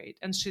is great.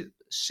 And she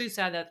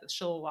said that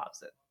she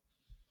loves it.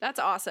 That's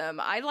awesome.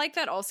 I like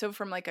that also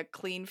from like a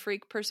clean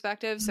freak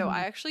perspective. So I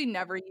actually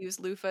never use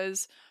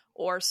loofahs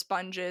or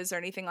sponges or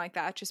anything like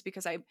that, just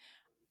because I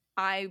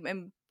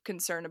am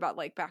concerned about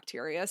like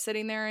bacteria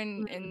sitting there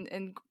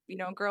and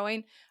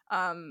growing.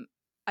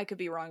 I could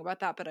be wrong about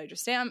that, but I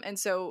just am. And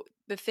so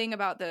the thing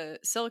about the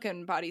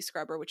silicone body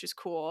scrubber, which is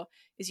cool,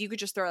 is you could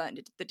just throw that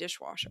into the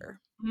dishwasher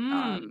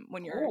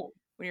when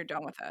you're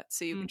done with it.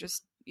 So you can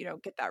just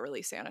get that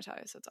really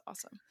sanitized. That's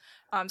awesome.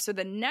 So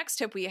the next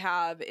tip we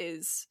have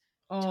is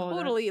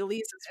totally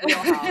Lisa's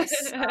wheelhouse.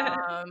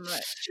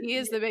 She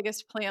is the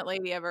biggest plant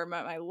lady I've ever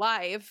met in my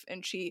life,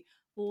 and she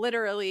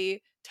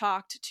literally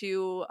talked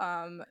to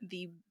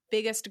the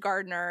biggest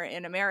gardener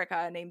in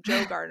America named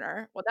Joe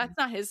Gardner. Well, that's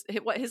not his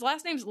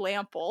last name's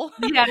Lample.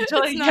 Yeah,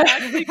 totally.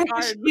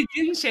 He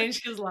didn't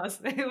change his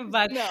last name,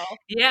 but no.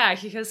 Yeah,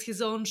 he has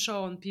his own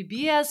show on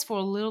PBS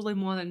for literally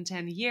more than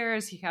 10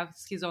 years. He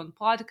has his own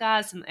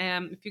podcast,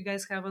 and if you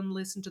guys haven't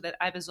listened to that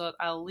episode,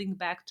 I'll link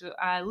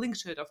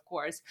to it, of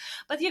course.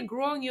 But yeah,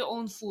 growing your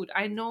own food.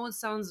 I know it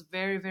sounds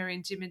very, very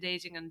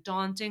intimidating and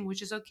daunting,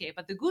 which is okay.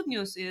 But the good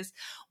news is,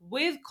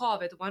 with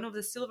COVID, one of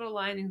the silver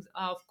linings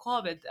of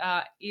COVID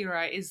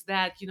era is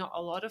that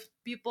a lot of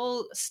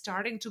people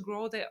starting to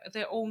grow their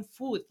own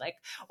food. Like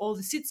all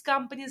the seeds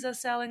companies are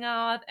selling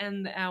out,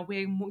 and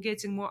we're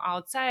getting more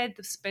outside,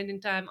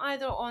 spending time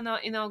either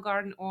in our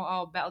garden or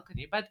our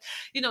balcony. But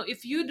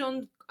if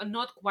you are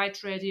not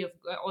quite ready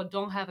or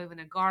don't have even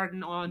a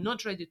garden or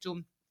not ready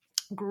to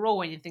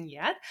grow anything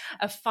yet,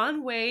 a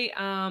fun way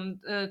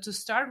to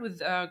start with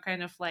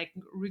kind of like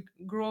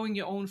growing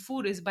your own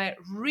food is by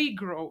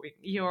regrowing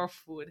your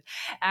food.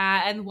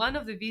 And one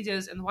of the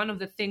videos and one of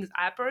the things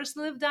I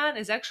personally have done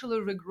is actually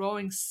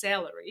regrowing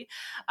celery.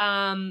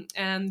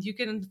 And you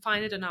can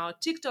find it on our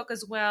TikTok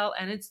as well.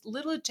 And it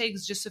literally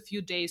takes just a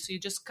few days. So you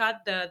just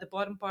cut the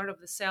bottom part of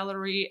the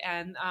celery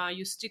and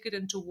you stick it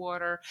into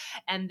water,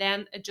 and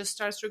then it just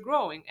starts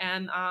regrowing.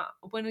 And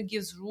when it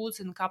gives roots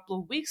in a couple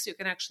of weeks, you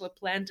can actually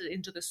plant it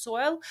into the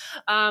soil.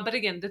 But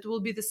again, that will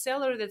be the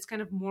celery that's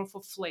kind of more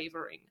for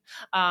flavoring,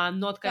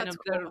 not kind That's of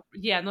cool.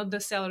 not the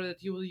celery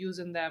that you will use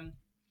in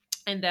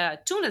the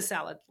tuna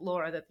salad,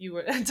 Laura, that you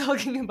were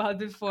talking about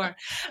before.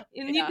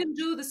 And you can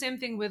do the same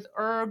thing with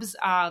herbs,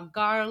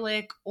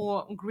 garlic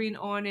or green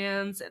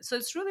onions. So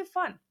it's really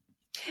fun.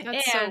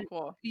 That's so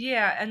cool.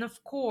 Yeah, and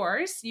of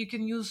course, you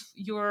can use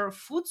your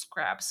food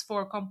scraps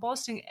for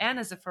composting and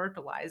as a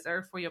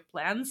fertilizer for your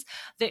plants.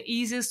 The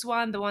easiest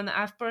one, the one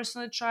I've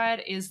personally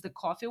tried, is the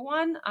coffee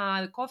one,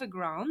 the coffee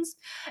grounds,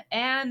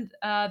 and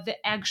the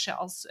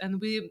eggshells. And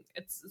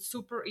it's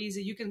super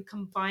easy. You can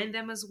combine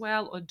them as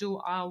well, or do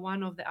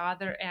one or the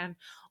other, and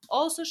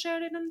also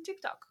share it on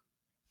TikTok.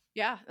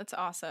 Yeah, that's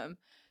awesome.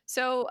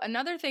 So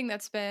another thing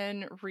that's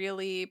been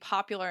really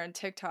popular on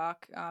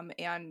TikTok,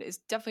 and is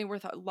definitely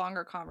worth a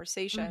longer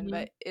conversation, Mm-hmm.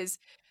 but is,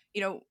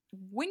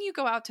 when you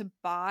go out to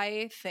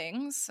buy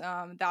things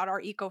that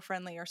are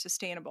eco-friendly or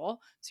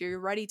sustainable, so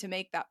you're ready to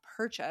make that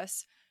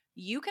purchase,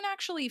 you can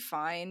actually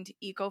find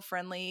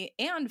eco-friendly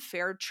and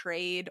fair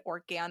trade,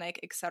 organic,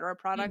 etc.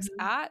 products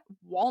Mm-hmm. at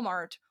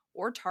Walmart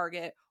or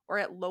Target or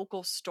at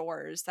local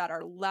stores that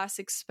are less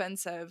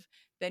expensive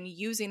than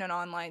using an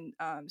online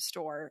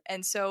store.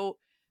 And so,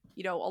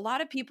 a lot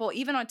of people,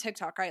 even on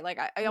TikTok, right? Like,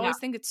 I Yeah. always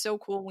think it's so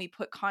cool when we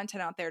put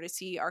content out there to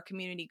see our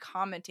community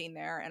commenting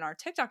there. And our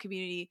TikTok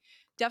community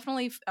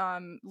definitely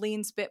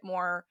leans a bit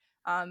more.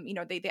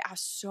 They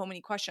ask so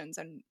many questions.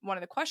 And one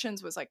of the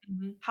questions was like,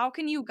 Mm-hmm. how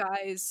can you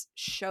guys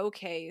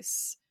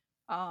showcase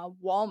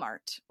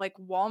Walmart? Like,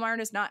 Walmart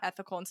is not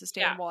ethical and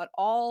Yeah. sustainable at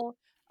all.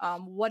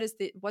 What's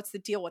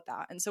the deal with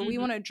that? And so we Mm-hmm.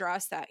 want to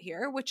address that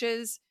here, which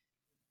is,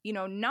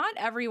 not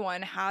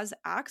everyone has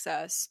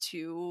access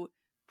to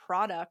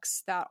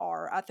products that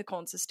are ethical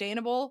and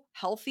sustainable,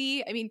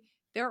 healthy. I mean,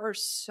 there are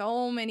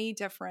so many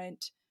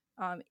different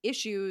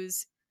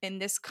issues in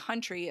this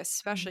country,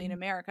 especially in Mm-hmm.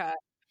 America,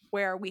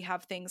 where we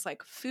have things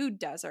like food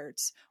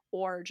deserts,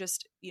 or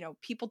just,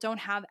 people don't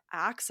have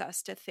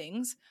access to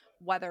things,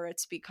 whether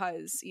it's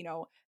because,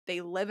 they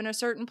live in a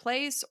certain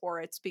place, or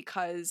it's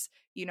because,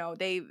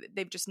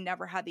 they've just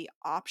never had the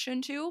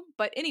option to.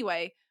 But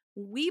anyway,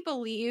 we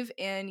believe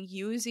in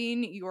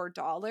using your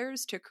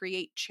dollars to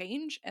create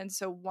change. And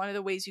so one of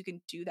the ways you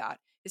can do that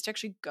is to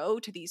actually go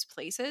to these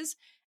places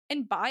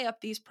and buy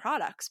up these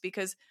products.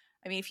 Because,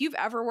 I mean, if you've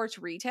ever worked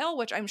retail,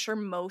 which I'm sure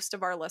most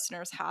of our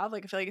listeners have,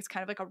 like, I feel like it's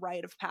kind of like a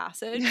rite of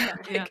passage. Yeah.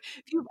 But Yeah. like,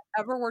 if you've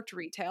ever worked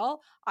retail,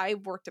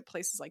 I've worked at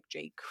places like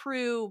J.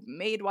 Crew,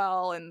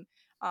 Madewell, and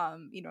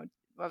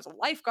I was a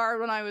lifeguard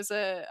when I was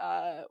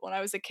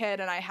a kid,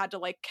 and I had to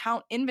like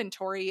count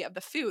inventory of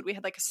the food. We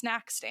had like a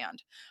snack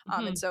stand,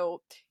 Mm-hmm. and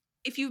so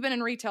if you've been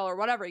in retail or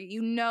whatever,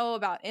 you know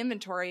about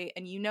inventory,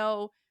 and you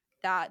know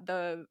that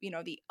the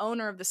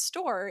owner of the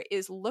store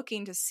is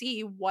looking to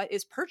see what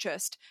is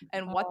purchased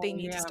and what they Oh,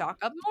 need to yeah. stock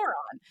up more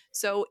on.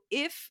 So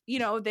if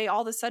they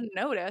all of a sudden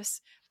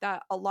notice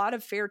that a lot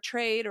of fair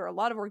trade or a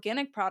lot of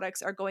organic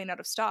products are going out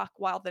of stock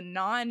while the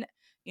non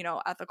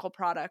ethical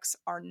products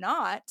are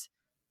not,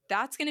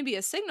 that's going to be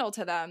a signal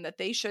to them that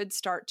they should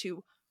start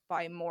to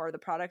buy more of the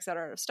products that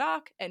are out of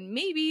stock and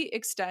maybe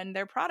extend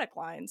their product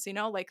lines.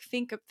 Like,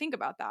 think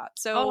about that.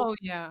 So Oh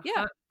yeah,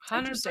 yeah, it's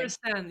interesting.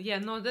 100%. Yeah,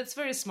 no, that's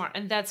very smart,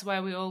 and that's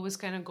why we always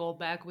kind of go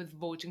back with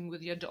voting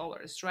with your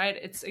dollars, right?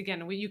 It's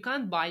again, you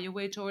can't buy your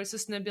way towards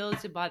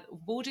sustainability, but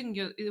voting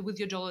with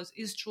your dollars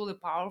is truly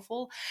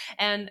powerful,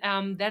 and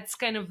that's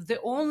kind of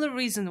the only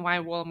reason why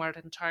Walmart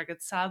and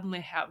Target suddenly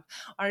have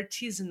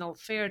artisanal,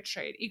 fair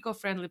trade,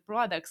 eco-friendly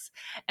products,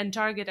 and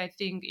Target, I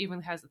think,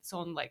 even has its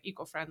own like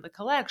eco-friendly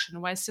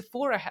collection. Why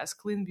Sephora has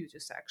clean beauty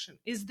section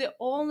is the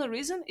only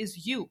reason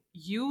is you,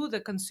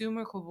 the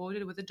consumer who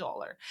voted with a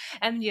dollar.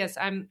 And yes,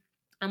 I'm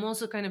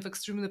also kind of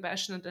extremely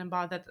passionate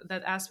about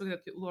that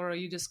aspect that Laura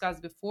you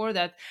discussed before.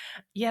 That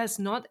yes,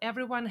 not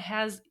everyone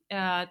has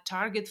a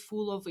Target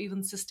full of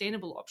even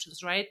sustainable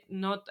options, right?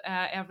 Not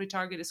every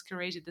Target is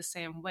curated the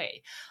same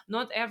way.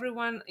 Not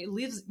everyone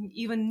lives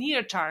even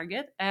near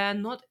Target,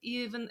 and not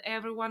even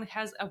everyone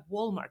has a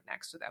Walmart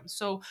next to them.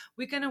 So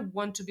we kind of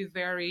want to be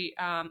very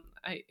kind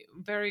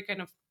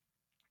of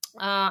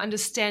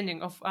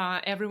understanding of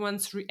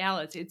everyone's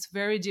reality. It's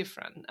very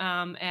different,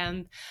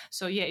 and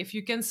so yeah, if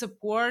you can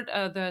support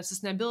the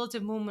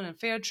sustainability movement and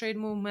fair trade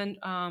movement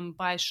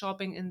by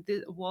shopping in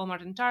the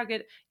Walmart and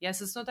Target,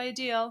 yes, it's not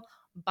ideal,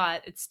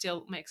 but it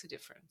still makes a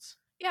difference.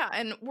 Yeah,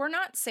 and we're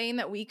not saying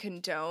that we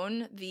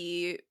condone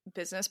the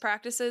business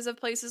practices of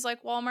places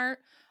like Walmart.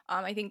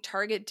 I think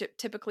Target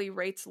typically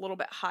rates a little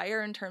bit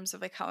higher in terms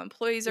of like how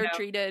employees are Yeah.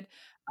 treated.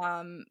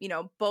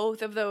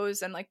 Both of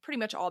those and like pretty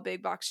much all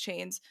big box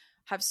chains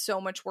have so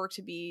much work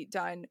to be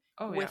done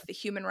with the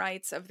human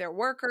rights of their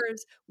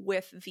workers,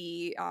 with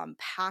the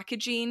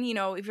packaging.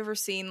 If you've ever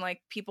seen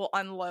like people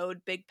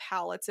unload big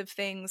pallets of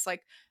things,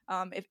 like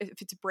if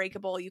it's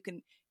breakable, you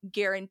can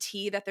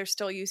guarantee that they're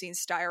still using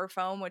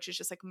styrofoam, which is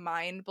just like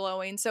mind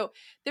blowing. So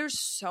there's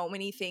so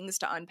many things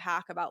to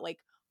unpack about like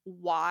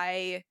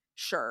why,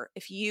 sure,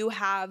 if you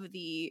have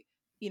the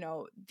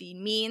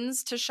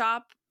means to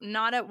shop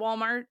not at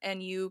Walmart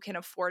and you can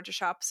afford to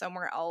shop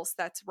somewhere else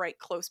that's right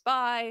close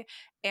by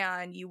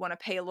and you want to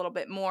pay a little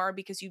bit more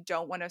because you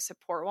don't want to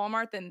support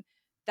Walmart, then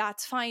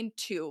that's fine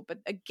too. But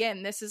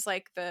again, this is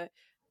like the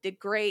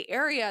gray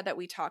area that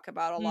we talk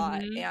about a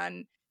lot,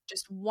 and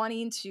just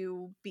wanting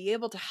to be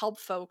able to help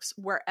folks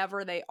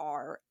wherever they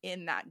are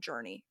in that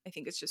journey. I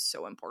think it's just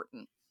so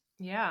important.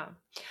 Yeah.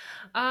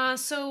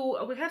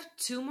 So we have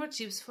 2 more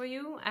tips for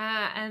you.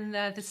 And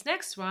this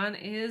next one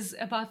is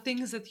about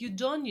things that you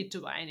don't need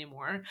to buy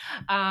anymore.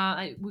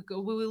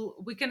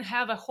 We can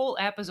have a whole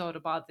episode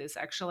about this,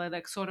 actually,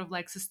 like sort of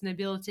like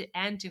sustainability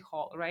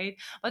anti-haul, right?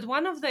 But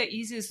one of the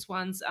easiest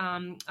ones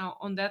on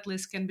that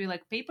list can be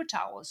like paper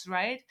towels,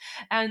 right?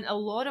 And a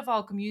lot of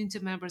our community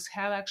members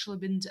have actually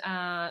been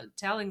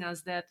telling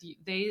us that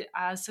they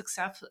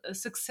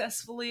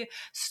successfully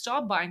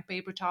stopped buying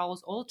paper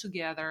towels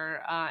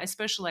altogether,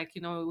 especially like,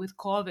 with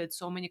COVID,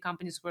 so many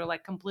companies were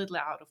like completely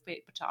out of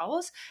paper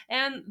towels,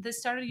 and they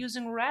started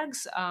using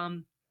rags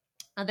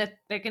that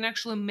they can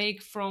actually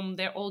make from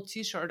their old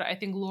t-shirt. I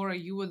think, Laura,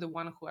 you were the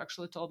one who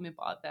actually told me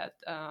about that.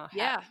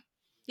 Yeah,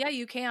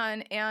 you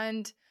can.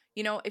 And,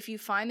 if you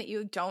find that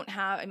you don't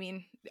have,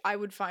 I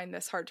would find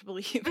this hard to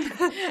believe.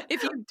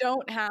 If you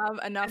don't have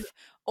enough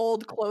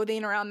old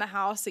clothing around the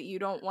house that you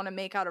don't want to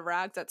make out of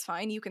rags, that's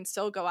fine. You can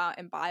still go out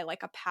and buy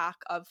like a pack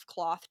of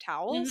cloth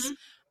towels.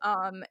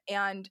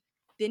 And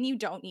then you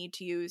don't need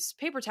to use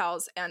paper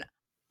towels. And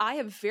I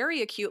have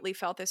very acutely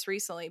felt this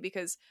recently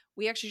because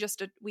we actually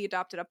we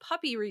adopted a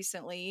puppy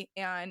recently,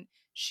 and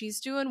she's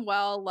doing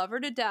well, love her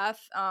to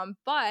death.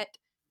 But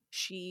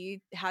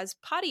she has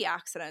potty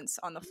accidents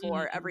on the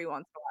floor every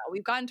once in a while.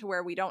 We've gotten to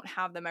where we don't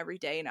have them every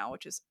day now,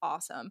 which is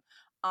awesome.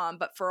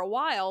 But for a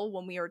while,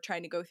 when we were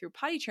trying to go through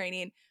potty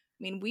training,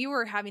 we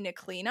were having to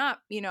clean up,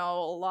 a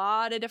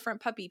lot of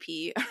different puppy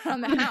pee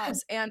around the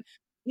house. And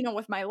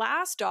with my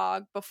last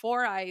dog,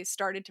 before I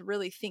started to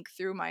really think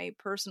through my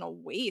personal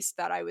waste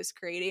that I was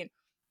creating,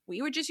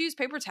 we would just use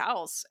paper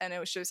towels. And it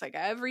was just like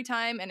every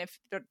time. And if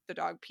the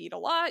dog peed a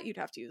lot, you'd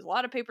have to use a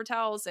lot of paper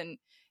towels. And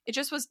it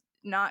just was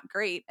not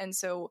great. And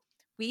so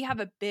we have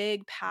a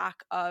big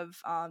pack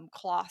of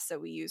cloths that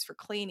we use for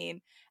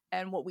cleaning.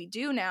 And what we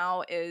do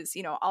now is,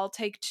 I'll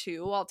take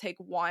 2. I'll take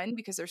one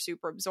because they're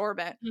super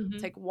absorbent.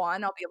 Take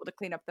one, I'll be able to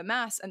clean up the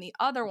mess. And the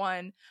other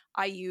one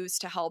I use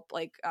to help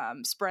like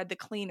spread the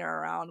cleaner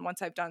around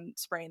once I've done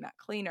spraying that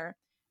cleaner.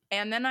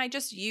 And then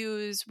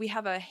we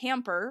have a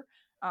hamper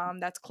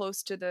that's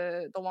close to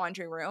the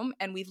laundry room.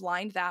 And we've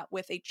lined that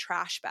with a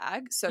trash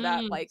bag so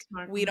that like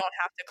smart. We don't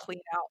have to clean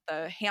out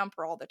the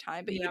hamper all the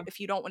time. But if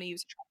you don't want to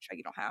use a trash bag,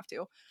 you don't have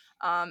to.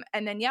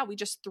 And then, we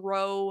just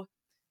throw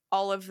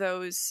all of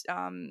those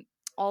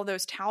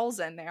towels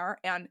in there.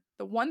 And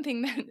the one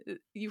thing that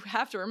you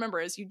have to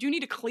remember is you do need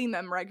to clean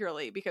them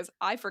regularly, because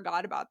I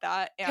forgot about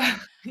that. And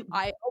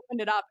I opened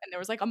it up and there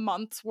was like a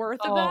month's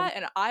worth of that.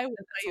 And I will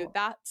tell you,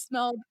 that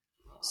smelled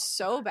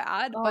so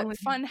bad. But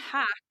fun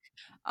hack,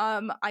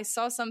 I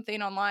saw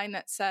something online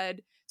that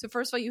said, so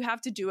first of all, you have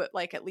to do it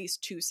like at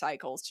least 2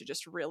 cycles to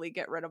just really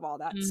get rid of all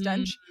that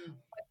stench.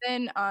 But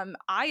then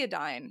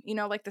iodine,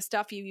 like the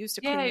stuff you use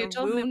to clean your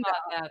wound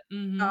up,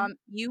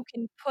 you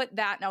can put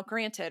that. Now,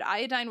 granted,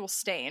 iodine will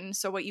stain.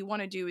 So what you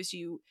want to do is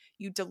you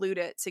dilute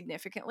it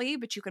significantly,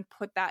 but you can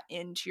put that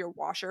into your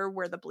washer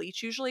where the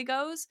bleach usually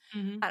goes.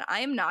 And I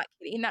am not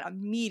kidding. That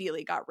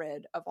immediately got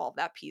rid of all of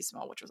that pee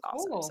smell, which was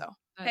awesome. Cool. So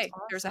hey,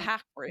 awesome. There's a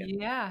hack for you.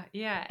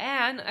 Yeah.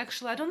 And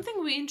actually, I don't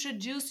think we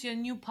introduced your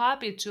new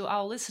puppy to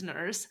our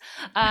listeners.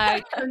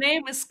 Her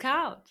name is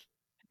Scout.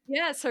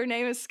 Yes, her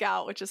name is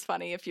Scout, which is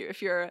funny. If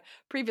you're a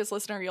previous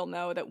listener, you'll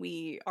know that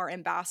our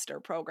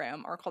ambassador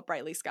program are called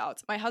Brightly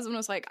Scouts. My husband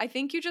was like, I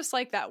think you just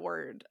like that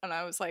word. And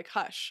I was like,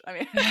 hush.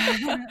 I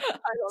don't know.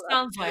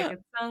 Sounds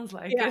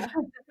like it.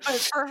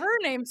 But for her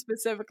name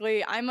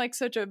specifically, I'm like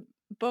such a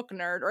book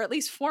nerd, or at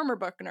least former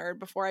book nerd,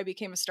 before I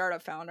became a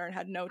startup founder and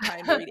had no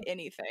time to read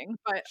anything.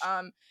 But,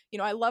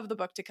 I love the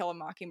book To Kill a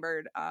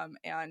Mockingbird.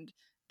 And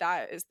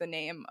that is the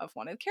name of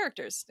one of the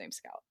characters named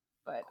Scout.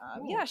 But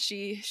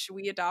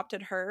we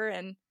adopted her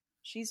and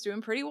she's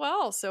doing pretty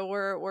well. So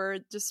we're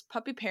just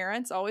puppy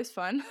parents, always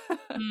fun.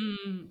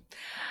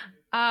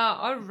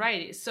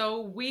 Alrighty,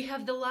 so we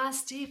have the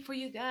last tip for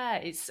you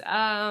guys.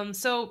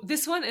 So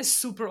this one is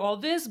super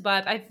obvious,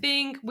 but I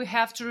think we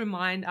have to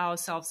remind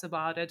ourselves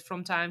about it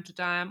from time to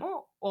time,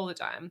 or all the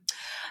time.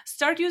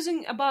 Start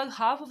using about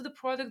half of the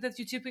product that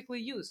you typically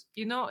use.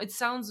 It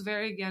sounds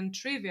very, again,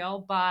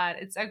 trivial,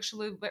 but it's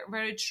actually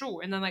very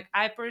true. And then, like,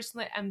 I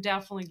personally am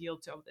definitely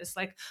guilty of this.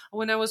 Like,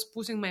 when I was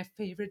putting my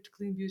favorite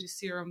Clean Beauty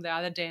serum the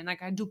other day, and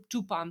like I do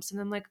 2 pumps, and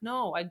I'm like,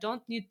 no, I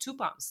don't need 2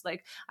 pumps.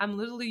 Like, I'm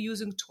literally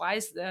using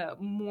twice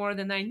more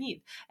than I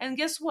need. And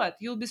guess what?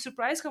 You'll be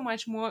surprised how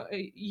much more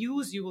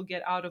use you will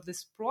get out of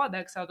these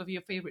products, out of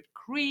your favorite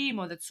cream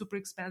or that super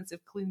expensive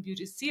Clean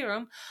Beauty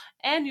serum,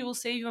 and you will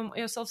save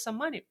yourself some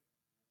money.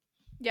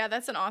 Yeah,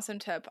 that's an awesome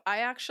tip. I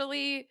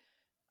actually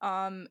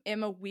am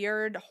a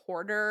weird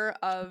hoarder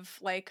of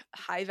like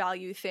high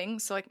value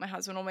things. So like my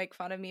husband will make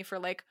fun of me for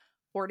like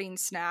hoarding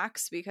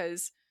snacks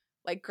because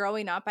like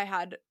growing up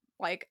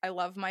I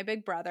love my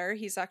big brother.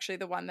 He's actually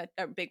the one that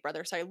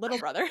little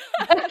brother.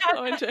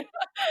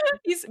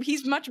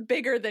 He's much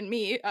bigger than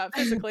me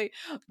physically,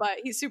 but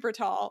he's super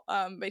tall.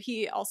 But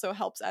he also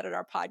helps edit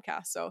our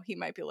podcast, so he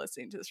might be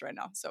listening to this right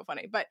now. So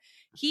funny. But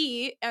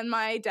he and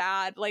my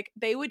dad, like,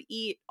 they would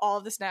eat all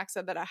of the snacks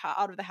that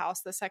out of the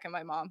house the second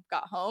my mom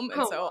got home,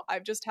 and so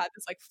I've just had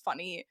this like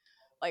funny.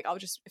 Like,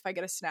 if I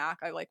get a snack,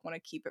 I like want to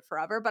keep it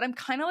forever. But I'm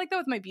kind of like that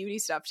with my beauty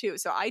stuff too.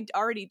 So I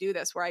already do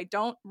this where I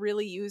don't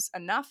really use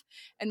enough.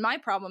 And my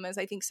problem is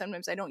I think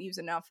sometimes I don't use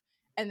enough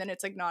and then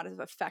it's like not as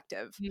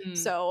effective.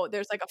 So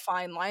there's like a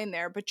fine line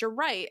there. But you're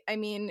right. I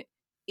mean,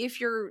 if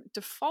your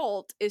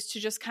default is to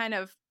just kind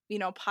of,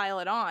 pile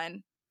it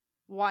on,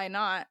 why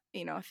not,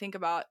 think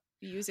about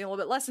using a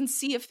little bit less and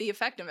see if the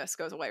effectiveness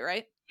goes away,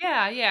 right?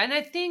 Yeah, and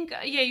I think,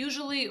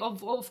 usually,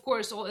 of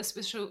course,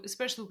 especially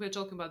if we're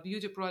talking about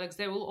beauty products,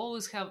 they will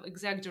always have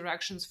exact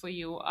directions for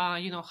you,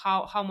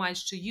 how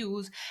much to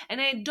use. And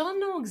I don't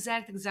know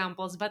exact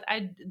examples, but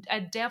I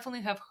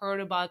definitely have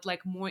heard about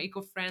like more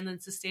eco-friendly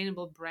and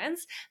sustainable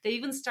brands. They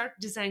even start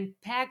designing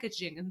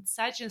packaging in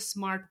such a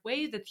smart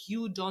way that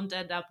you don't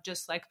end up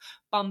just like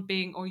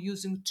pumping or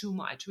using too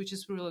much, which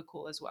is really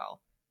cool as well.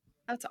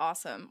 That's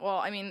awesome. Well,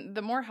 I mean,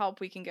 the more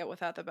help we can get with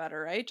that, the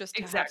better, right? Just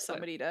to have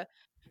somebody to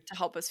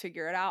help us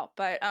figure it out.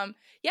 But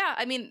yeah,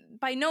 I mean,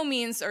 by no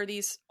means are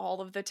these all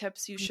of the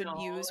tips you should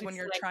use when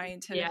you're like, trying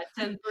to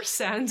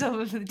 10%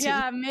 of the tips.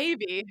 Yeah,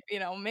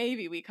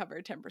 maybe we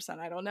covered 10%,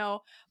 I don't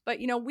know. But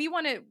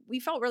we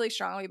felt really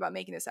strongly about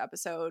making this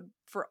episode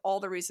for all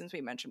the reasons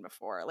we mentioned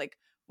before. Like,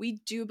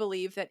 we do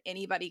believe that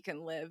anybody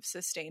can live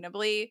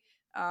sustainably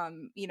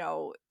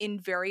in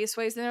various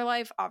ways in their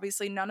life.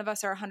 Obviously none of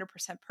us are 100%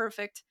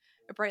 perfect.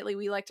 At Brightly,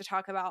 we like to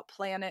talk about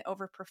planet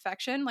over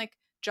perfection. Like,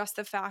 just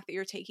the fact that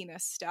you're taking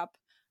this step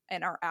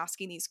and are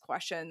asking these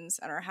questions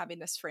and are having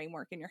this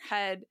framework in your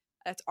head,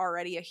 that's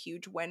already a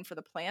huge win for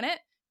the planet.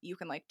 You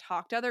can like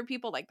talk to other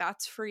people, like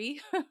that's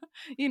free,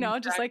 Exactly.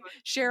 Just like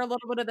share a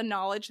little bit of the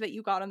knowledge that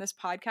you got on this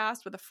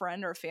podcast with a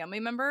friend or a family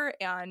member.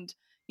 And,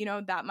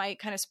 that might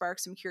kind of spark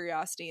some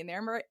curiosity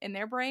in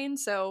their brain.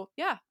 So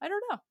yeah, I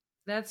don't know.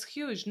 That's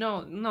huge.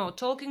 No,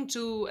 talking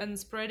to and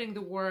spreading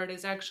the word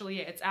is actually,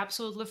 it's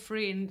absolutely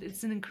free, and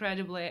it's an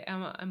incredibly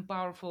and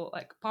powerful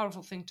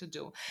thing to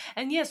do.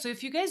 And yeah, so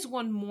if you guys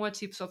want more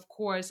tips, of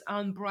course,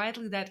 on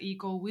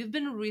Brightly.eco, we've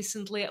been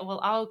recently,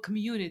 our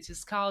community,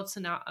 Scouts,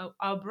 and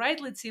our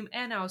Brightly team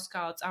and our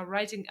Scouts are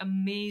writing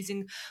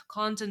amazing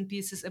content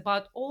pieces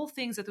about all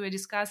things that we're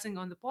discussing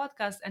on the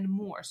podcast and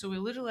more. So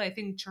we're literally, I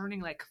think, churning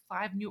like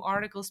 5 new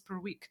articles per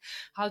week.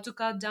 How to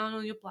cut down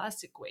on your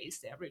plastic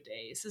waste every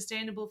day,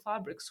 sustainable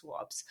fabric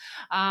swaps.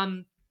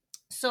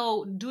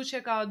 So do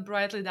check out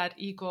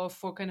Brightly.eco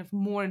for kind of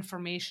more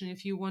information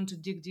if you want to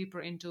dig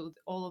deeper into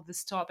all of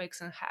these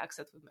topics and hacks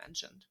that we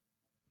mentioned.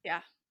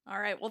 Yeah. All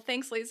right. Well,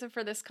 thanks, Lisa,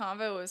 for this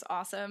convo. It was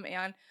awesome.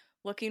 And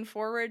looking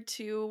forward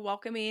to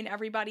welcoming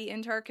everybody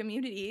into our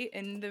community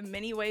in the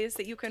many ways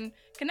that you can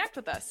connect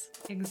with us.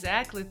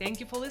 Exactly.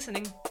 Thank you for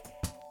listening.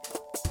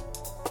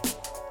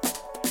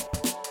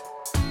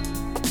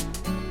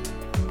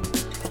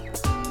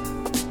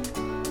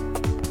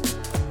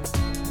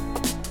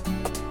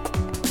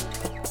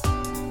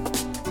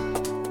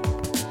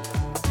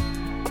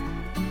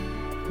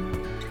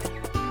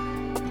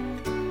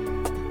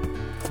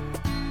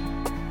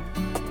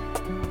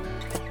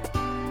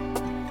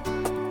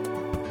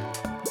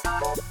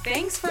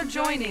 Thanks for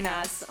joining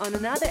us on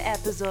another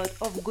episode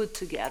of Good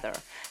Together.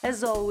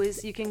 As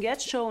always, you can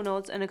get show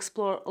notes and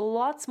explore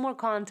lots more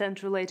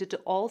content related to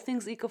all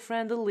things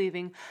eco-friendly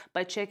living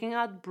by checking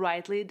out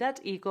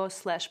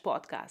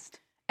brightly.eco/podcast.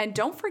 And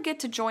don't forget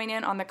to join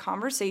in on the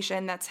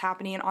conversation that's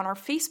happening on our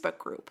Facebook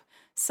group.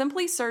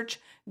 Simply search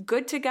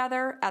Good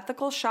Together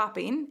Ethical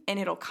Shopping and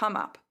it'll come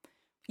up.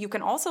 You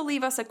can also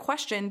leave us a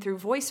question through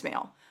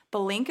voicemail. The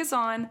link is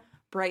on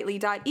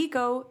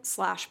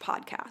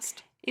brightly.eco/podcast.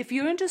 If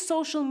you're into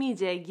social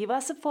media, give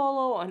us a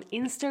follow on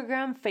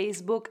Instagram,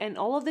 Facebook, and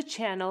all of the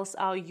channels.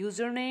 Our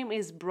username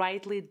is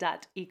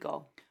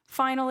brightly.eco.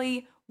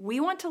 Finally, we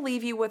want to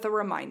leave you with a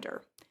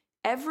reminder.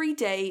 Every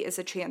day is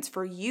a chance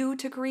for you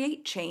to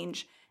create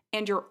change,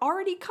 and you're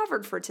already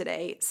covered for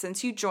today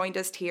since you joined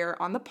us here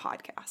on the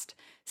podcast.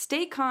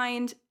 Stay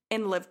kind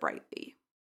and live brightly.